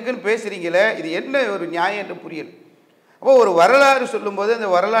அப்படி இருக்குன்னு பேசுகிறீங்களே, இது என்ன ஒரு நியாயம் என்று புரியல. அப்போ ஒரு வரலாறு சொல்லும்போது அந்த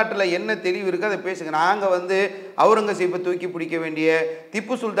வரலாற்றில் என்ன தெளிவு இருக்குது அதை பேசுங்க. நாங்கள் அவுரங்கசீப்பை தூக்கி பிடிக்க வேண்டிய,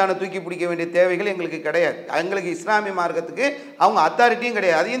 திப்புசுல்தானை தூக்கி பிடிக்க வேண்டிய தேவைகள் எங்களுக்கு கிடையாது. எங்களுக்கு இஸ்லாமிய மார்க்கத்துக்கு அவங்க அத்தாரிட்டியும்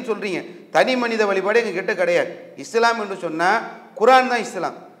கிடையாது. அதையும் சொல்கிறீங்க, தனி மனித வழிபாடு எங்கள் கிட்ட கிடையாது. இஸ்லாம் என்று சொன்னால் குரான் தான்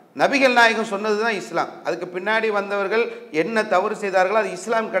இஸ்லாம், நபிகள் நாயகம் சொன்னது தான் இஸ்லாம். அதுக்கு பின்னாடி வந்தவர்கள் என்ன தவறு செய்தார்களோ அது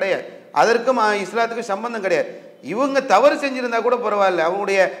இஸ்லாம் கிடையாது, அதற்கும் இஸ்லாத்துக்கும் சம்பந்தம் கிடையாது. இவங்க தவறு செஞ்சுருந்தா கூட பரவாயில்ல,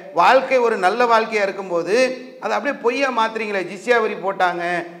 அவங்களுடைய வாழ்க்கை ஒரு நல்ல வாழ்க்கையாக இருக்கும்போது அதை அப்படியே பொய்யா மாற்றுறீங்களே. ஜிஸ்யா வரி போட்டாங்க,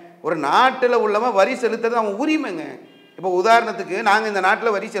 ஒரு நாட்டில் உள்ளவன் வரி செலுத்துறது அவன் உரிமைங்க. இப்போ உதாரணத்துக்கு நாங்கள் இந்த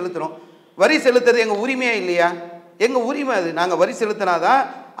நாட்டில் வரி செலுத்துகிறோம், வரி செலுத்துறது எங்கள் உரிமையாக இல்லையா? எங்கள் உரிமை அது. நாங்கள் வரி செலுத்தினாதான்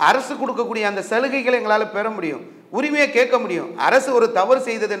அரசு கொடுக்கக்கூடிய அந்த சலுகைகளை எங்களால் பெற முடியும், உரிமையை கேட்க முடியும். அரசு ஒரு தவறு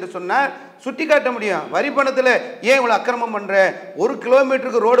செய்தது என்று சொன்னால் சுட்டி காட்ட முடியும். வரி பணத்தில் ஏன் இவ்வளோ அக்கிரமம் பண்ணுற, 1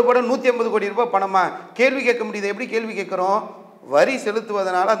 கிலோமீட்டருக்கு ரோடு போட 150 கோடி ரூபாய் பணமா? கேள்வி கேட்க முடியுது. எப்படி கேள்வி கேட்குறோம்? வரி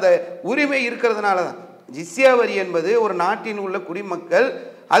செலுத்துவதனால, அந்த உரிமை இருக்கிறதுனால தான். ஜிஸ்யா வரி என்பது ஒரு நாட்டின் உள்ள குடிமக்கள்,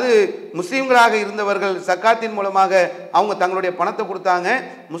 அது முஸ்லீம்களாக இருந்தவர்கள் சக்காத்தின் மூலமாக அவங்க தங்களுடைய பணத்தை கொடுத்தாங்க.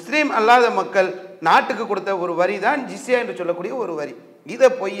 முஸ்லீம் அல்லாத மக்கள் நாட்டுக்கு கொடுத்த ஒரு வரி தான் ஜிஸ்யா என்று சொல்லக்கூடிய ஒரு வரி. இதை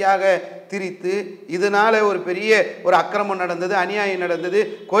பொய்யாக திரித்து இதனால் ஒரு பெரிய ஒரு அக்கிரமம் நடந்தது, அநியாயம் நடந்தது,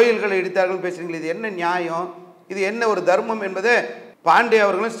 கோயில்களை இடித்தார்கள் பேசுகிறீங்களே, இது என்ன நியாயம்? இது என்ன ஒரு தர்மம் என்பதை பாண்டே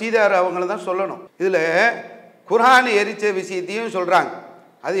அவர்களும் சீதார் அவங்களும் தான் சொல்லணும். இதில் குர்ஆனை எரித்த விஷயத்தையும் சொல்கிறாங்க,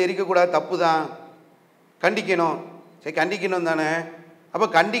 அது எரிக்கக்கூடாது, தப்பு தான், கண்டிக்கணும். சரி, கண்டிக்கணும் தானே. அப்போ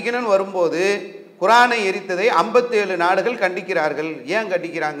கண்டிக்கணும்னு வரும்போது குர்ஆனை எரித்ததை 57 நாடுகள் கண்டிக்கிறார்கள். ஏன்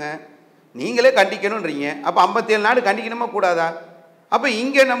கண்டிக்கிறாங்க? நீங்களே கண்டிக்கணுன்றீங்க, அப்போ 57 நாடு கண்டிக்கணுமா கூடாதா? அப்போ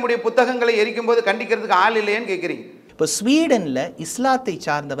இங்கே நம்முடைய புத்தகங்களை எரிக்கும் போது கண்டிக்கிறதுக்கு ஆள் இல்லையேன்னு கேட்குறீங்க. இப்போ ஸ்வீடனில் இஸ்லாத்தை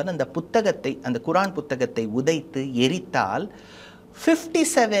சார்ந்தவன் அந்த புத்தகத்தை, அந்த குரான் புத்தகத்தை உதைத்து எரித்தால்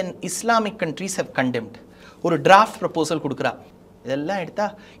 57 இஸ்லாமிக் கண்ட்ரீஸ் ஹவ் கண்டெம்ட். ஒரு டிராஃப்ட் ப்ரப்போசல் கொடுக்குறா. இதெல்லாம் எடுத்தா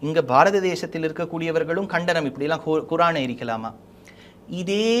இங்கே பாரத தேசத்தில் இருக்கக்கூடியவர்களும் கண்டனம், இப்படிலாம் குரானை எரிக்கலாமா?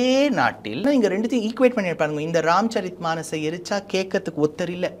 இதே நாட்டில் இங்கே ரெண்டுத்தையும் ஈக்குவேட் பண்ணியிருப்பாங்க. இந்த ராம்சரித் மானஸை எரிச்சா கேட்கறதுக்கு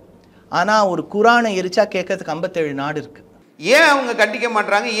ஒத்தர் இல்லை, ஆனால் ஒரு குரானை எரிச்சா கேட்கறதுக்கு 57 நாடு இருக்குது. ஏன் அவங்க கண்டிக்க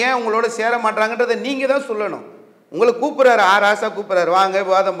மாட்டாங்க, ஏன் உங்களோட சேர மாட்டாங்கன்றதை நீங்கள் தான் சொல்லணும். உங்களை கூப்பிட்றாரு, ராசா கூப்பிட்றாரு, வாங்க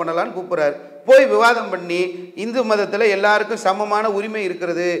விவாதம் பண்ணலான்னு கூப்பிட்றாரு. போய் விவாதம் பண்ணி இந்து மதத்தில் எல்லாருக்கும் சமமான உரிமை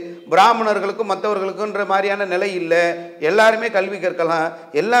இருக்கிறது, பிராமணர்களுக்கும் மற்றவர்களுக்குன்ற மாதிரியான நிலை இல்லை, எல்லாருமே கல்வி கற்கலாம்,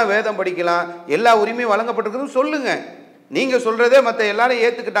 எல்லாம் வேதம் படிக்கலாம், எல்லா உரிமையும் வழங்கப்பட்டிருக்குதுன்னு சொல்லுங்கள். நீங்கள் சொல்கிறதே மற்ற எல்லாரும்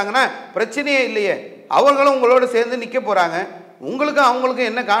ஏற்றுக்கிட்டாங்கன்னா பிரச்சனையே இல்லையே. அவங்களும் உங்களோட சேர்ந்து நிற்க போகிறாங்க. உங்களுக்கும் அவங்களுக்கும்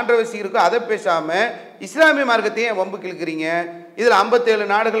என்ன கான்ட்ரவர்சி இருக்கோ அதை பேசாமல் இஸ்லாமிய மார்க்கத்தையும் வம்பு கிழக்கிறீங்க. இதில் 57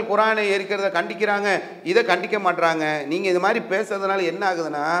 நாடுகள் குரானை எரிக்கிறத கண்டிக்கிறாங்க, இதை கண்டிக்க மாட்டுறாங்க. நீங்கள் இது மாதிரி பேசுறதுனால என்ன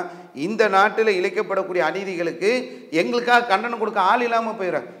ஆகுதுன்னா, இந்த நாட்டில் இழைக்கப்படக்கூடிய அநீதிகளுக்கு எங்களுக்காக கண்டனம் கொடுக்க ஆள் இல்லாமல்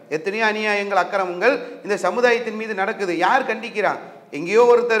போயிடும். எத்தனையோ அநியாயங்கள் அக்கிரமங்கள் இந்த சமுதாயத்தின் மீது நடக்குது, யார் கண்டிக்கிறான்? எங்கேயோ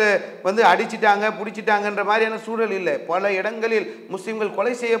ஒருத்தர் அடிச்சிட்டாங்க பிடிச்சிட்டாங்கன்ற மாதிரியான சூழல் இல்லை. பல இடங்களில் முஸ்லீம்கள்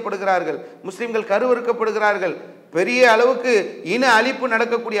கொலை செய்யப்படுகிறார்கள், முஸ்லீம்கள் கருவறுக்கப்படுகிறார்கள். பெரிய அளவுக்கு இன அழிப்பு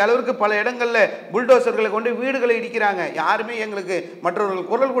நடக்கக்கூடிய அளவிற்கு பல இடங்களில் புல்டோசர்களை கொண்டு வீடுகளை இடிக்கிறாங்க. யாருமே எங்களுக்கு மற்றவர்கள்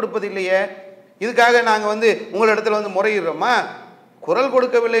குரல் கொடுப்பது இல்லையே. இதுக்காக நாங்கள் உங்களிடத்தில் முறையிடுறோமா? குரல்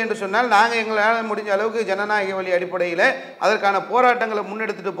கொடுக்கவில்லை என்று சொன்னால் நாங்கள் எங்களால் முடிஞ்ச அளவுக்கு ஜனநாயக வழி அடிப்படையில் அதற்கான போராட்டங்களை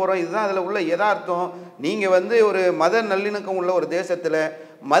முன்னெடுத்துட்டு போகிறோம். இதுதான் அதில் உள்ள யதார்த்தம். நீங்கள் ஒரு மத நல்லிணக்கம் உள்ள ஒரு தேசத்தில்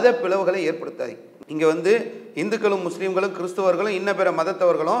மத பிளவுகளை ஏற்படுத்தாது. இங்கே இந்துக்களும் முஸ்லீம்களும் கிறிஸ்தவர்களும் இன்ன பிற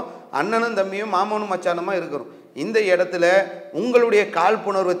மதத்தவர்களும் அண்ணனும் தம்பியும் மாமனும் மச்சானுமா இருக்கிறோம். இந்த இடத்துல உங்களுடைய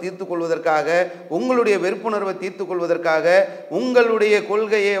காழ்ப்புணர்வை தீர்த்து கொள்வதற்காக, உங்களுடைய வெறுப்புணர்வை தீர்த்து கொள்வதற்காக, உங்களுடைய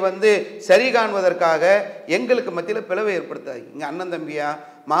கொள்கையை சரி காண்பதற்காக எங்களுக்கு மத்தியில் பிளவை ஏற்படுத்தாது. இங்கே அண்ணன் தம்பியா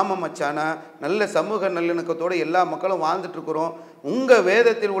மாம மச்சானா, நல்ல சமூக நல்லிணக்கத்தோடு எல்லா மக்களும் வாழ்ந்துட்டு இருக்கிறோம். உங்கள்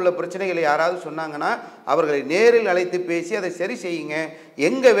வேதத்தில் உள்ள பிரச்சனைகளை யாராவது சொன்னாங்கன்னா அவர்களை நேரில் அழைத்து பேசி அதை சரி செய்யுங்க.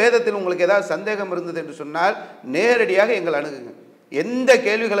 எங்கள் வேதத்தில் உங்களுக்கு ஏதாவது சந்தேகம் இருந்தது என்று சொன்னால் நேரடியாக எங்களை அணுகுங்க. எந்த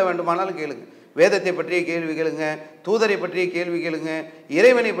கேள்விகளை வேண்டுமானாலும் கேளுங்க. வேதத்தை பற்றிய கேள்வி கேளுங்க, தூதரை பற்றிய கேள்வி கேளுங்க,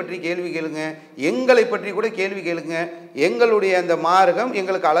 இறைவனை பற்றி கேள்வி கேளுங்க, எங்களை பற்றி கூட கேள்வி கேளுங்க. எங்களுடைய அந்த மார்க்கம்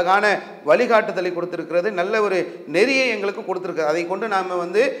எங்களுக்கு அழகான வழிகாட்டுதலை கொடுத்துருக்கிறது, நல்ல ஒரு நெறியை எங்களுக்கு கொடுத்துருக்கு. அதை கொண்டு நாம்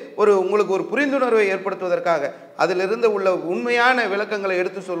உங்களுக்கு ஒரு புரிந்துணர்வை ஏற்படுத்துவதற்காக அதிலிருந்து உள்ள உண்மையான விளக்கங்களை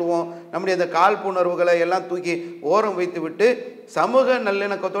எடுத்து சொல்லுவோம். நம்முடைய அந்த காழ்ப்புணர்வுகளை எல்லாம் தூக்கி ஓரம் வைத்து விட்டு சமூக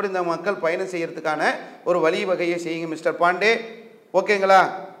நல்லிணக்கத்தோடு இந்த மக்கள் பயணம் செய்யறதுக்கான ஒரு வழிவகையை செய்யுங்க. மிஸ்டர் பாண்டே, ஓகேங்களா?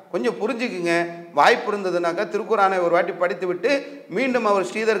 கொஞ்சம் புரிஞ்சுக்குங்க. வாய்ப்பு இருந்ததுனாக்கா திருக்குறானை ஒரு வாட்டி படித்து விட்டு மீண்டும் அவர்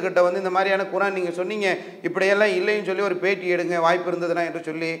ஸ்ரீதர்கிட்ட இந்த மாதிரியான குரான் நீங்கள் சொன்னீங்க, இப்படியெல்லாம் இல்லைன்னு சொல்லி ஒரு பேட்டி எடுங்க, வாய்ப்பு இருந்ததுனா என்று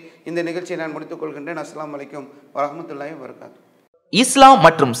சொல்லி இந்த நிகழ்ச்சியை நான் முடித்துக் கொள்கின்றேன். அஸ்ஸலாமு அலைக்கும் வரஹ்மத்துல்லாஹி வபரகாத்துஹு. இஸ்லாம்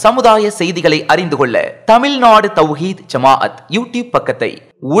மற்றும் சமுதாய செய்திகளை அறிந்து கொள்ள தமிழ்நாடு தௌஹீத் ஜமாஅத் யூடியூப் பக்கத்தை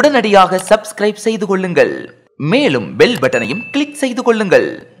உடனடியாக சப்ஸ்கிரைப் செய்து கொள்ளுங்கள். மேலும் பெல் பட்டனையும் கிளிக் செய்து கொள்ளுங்கள்.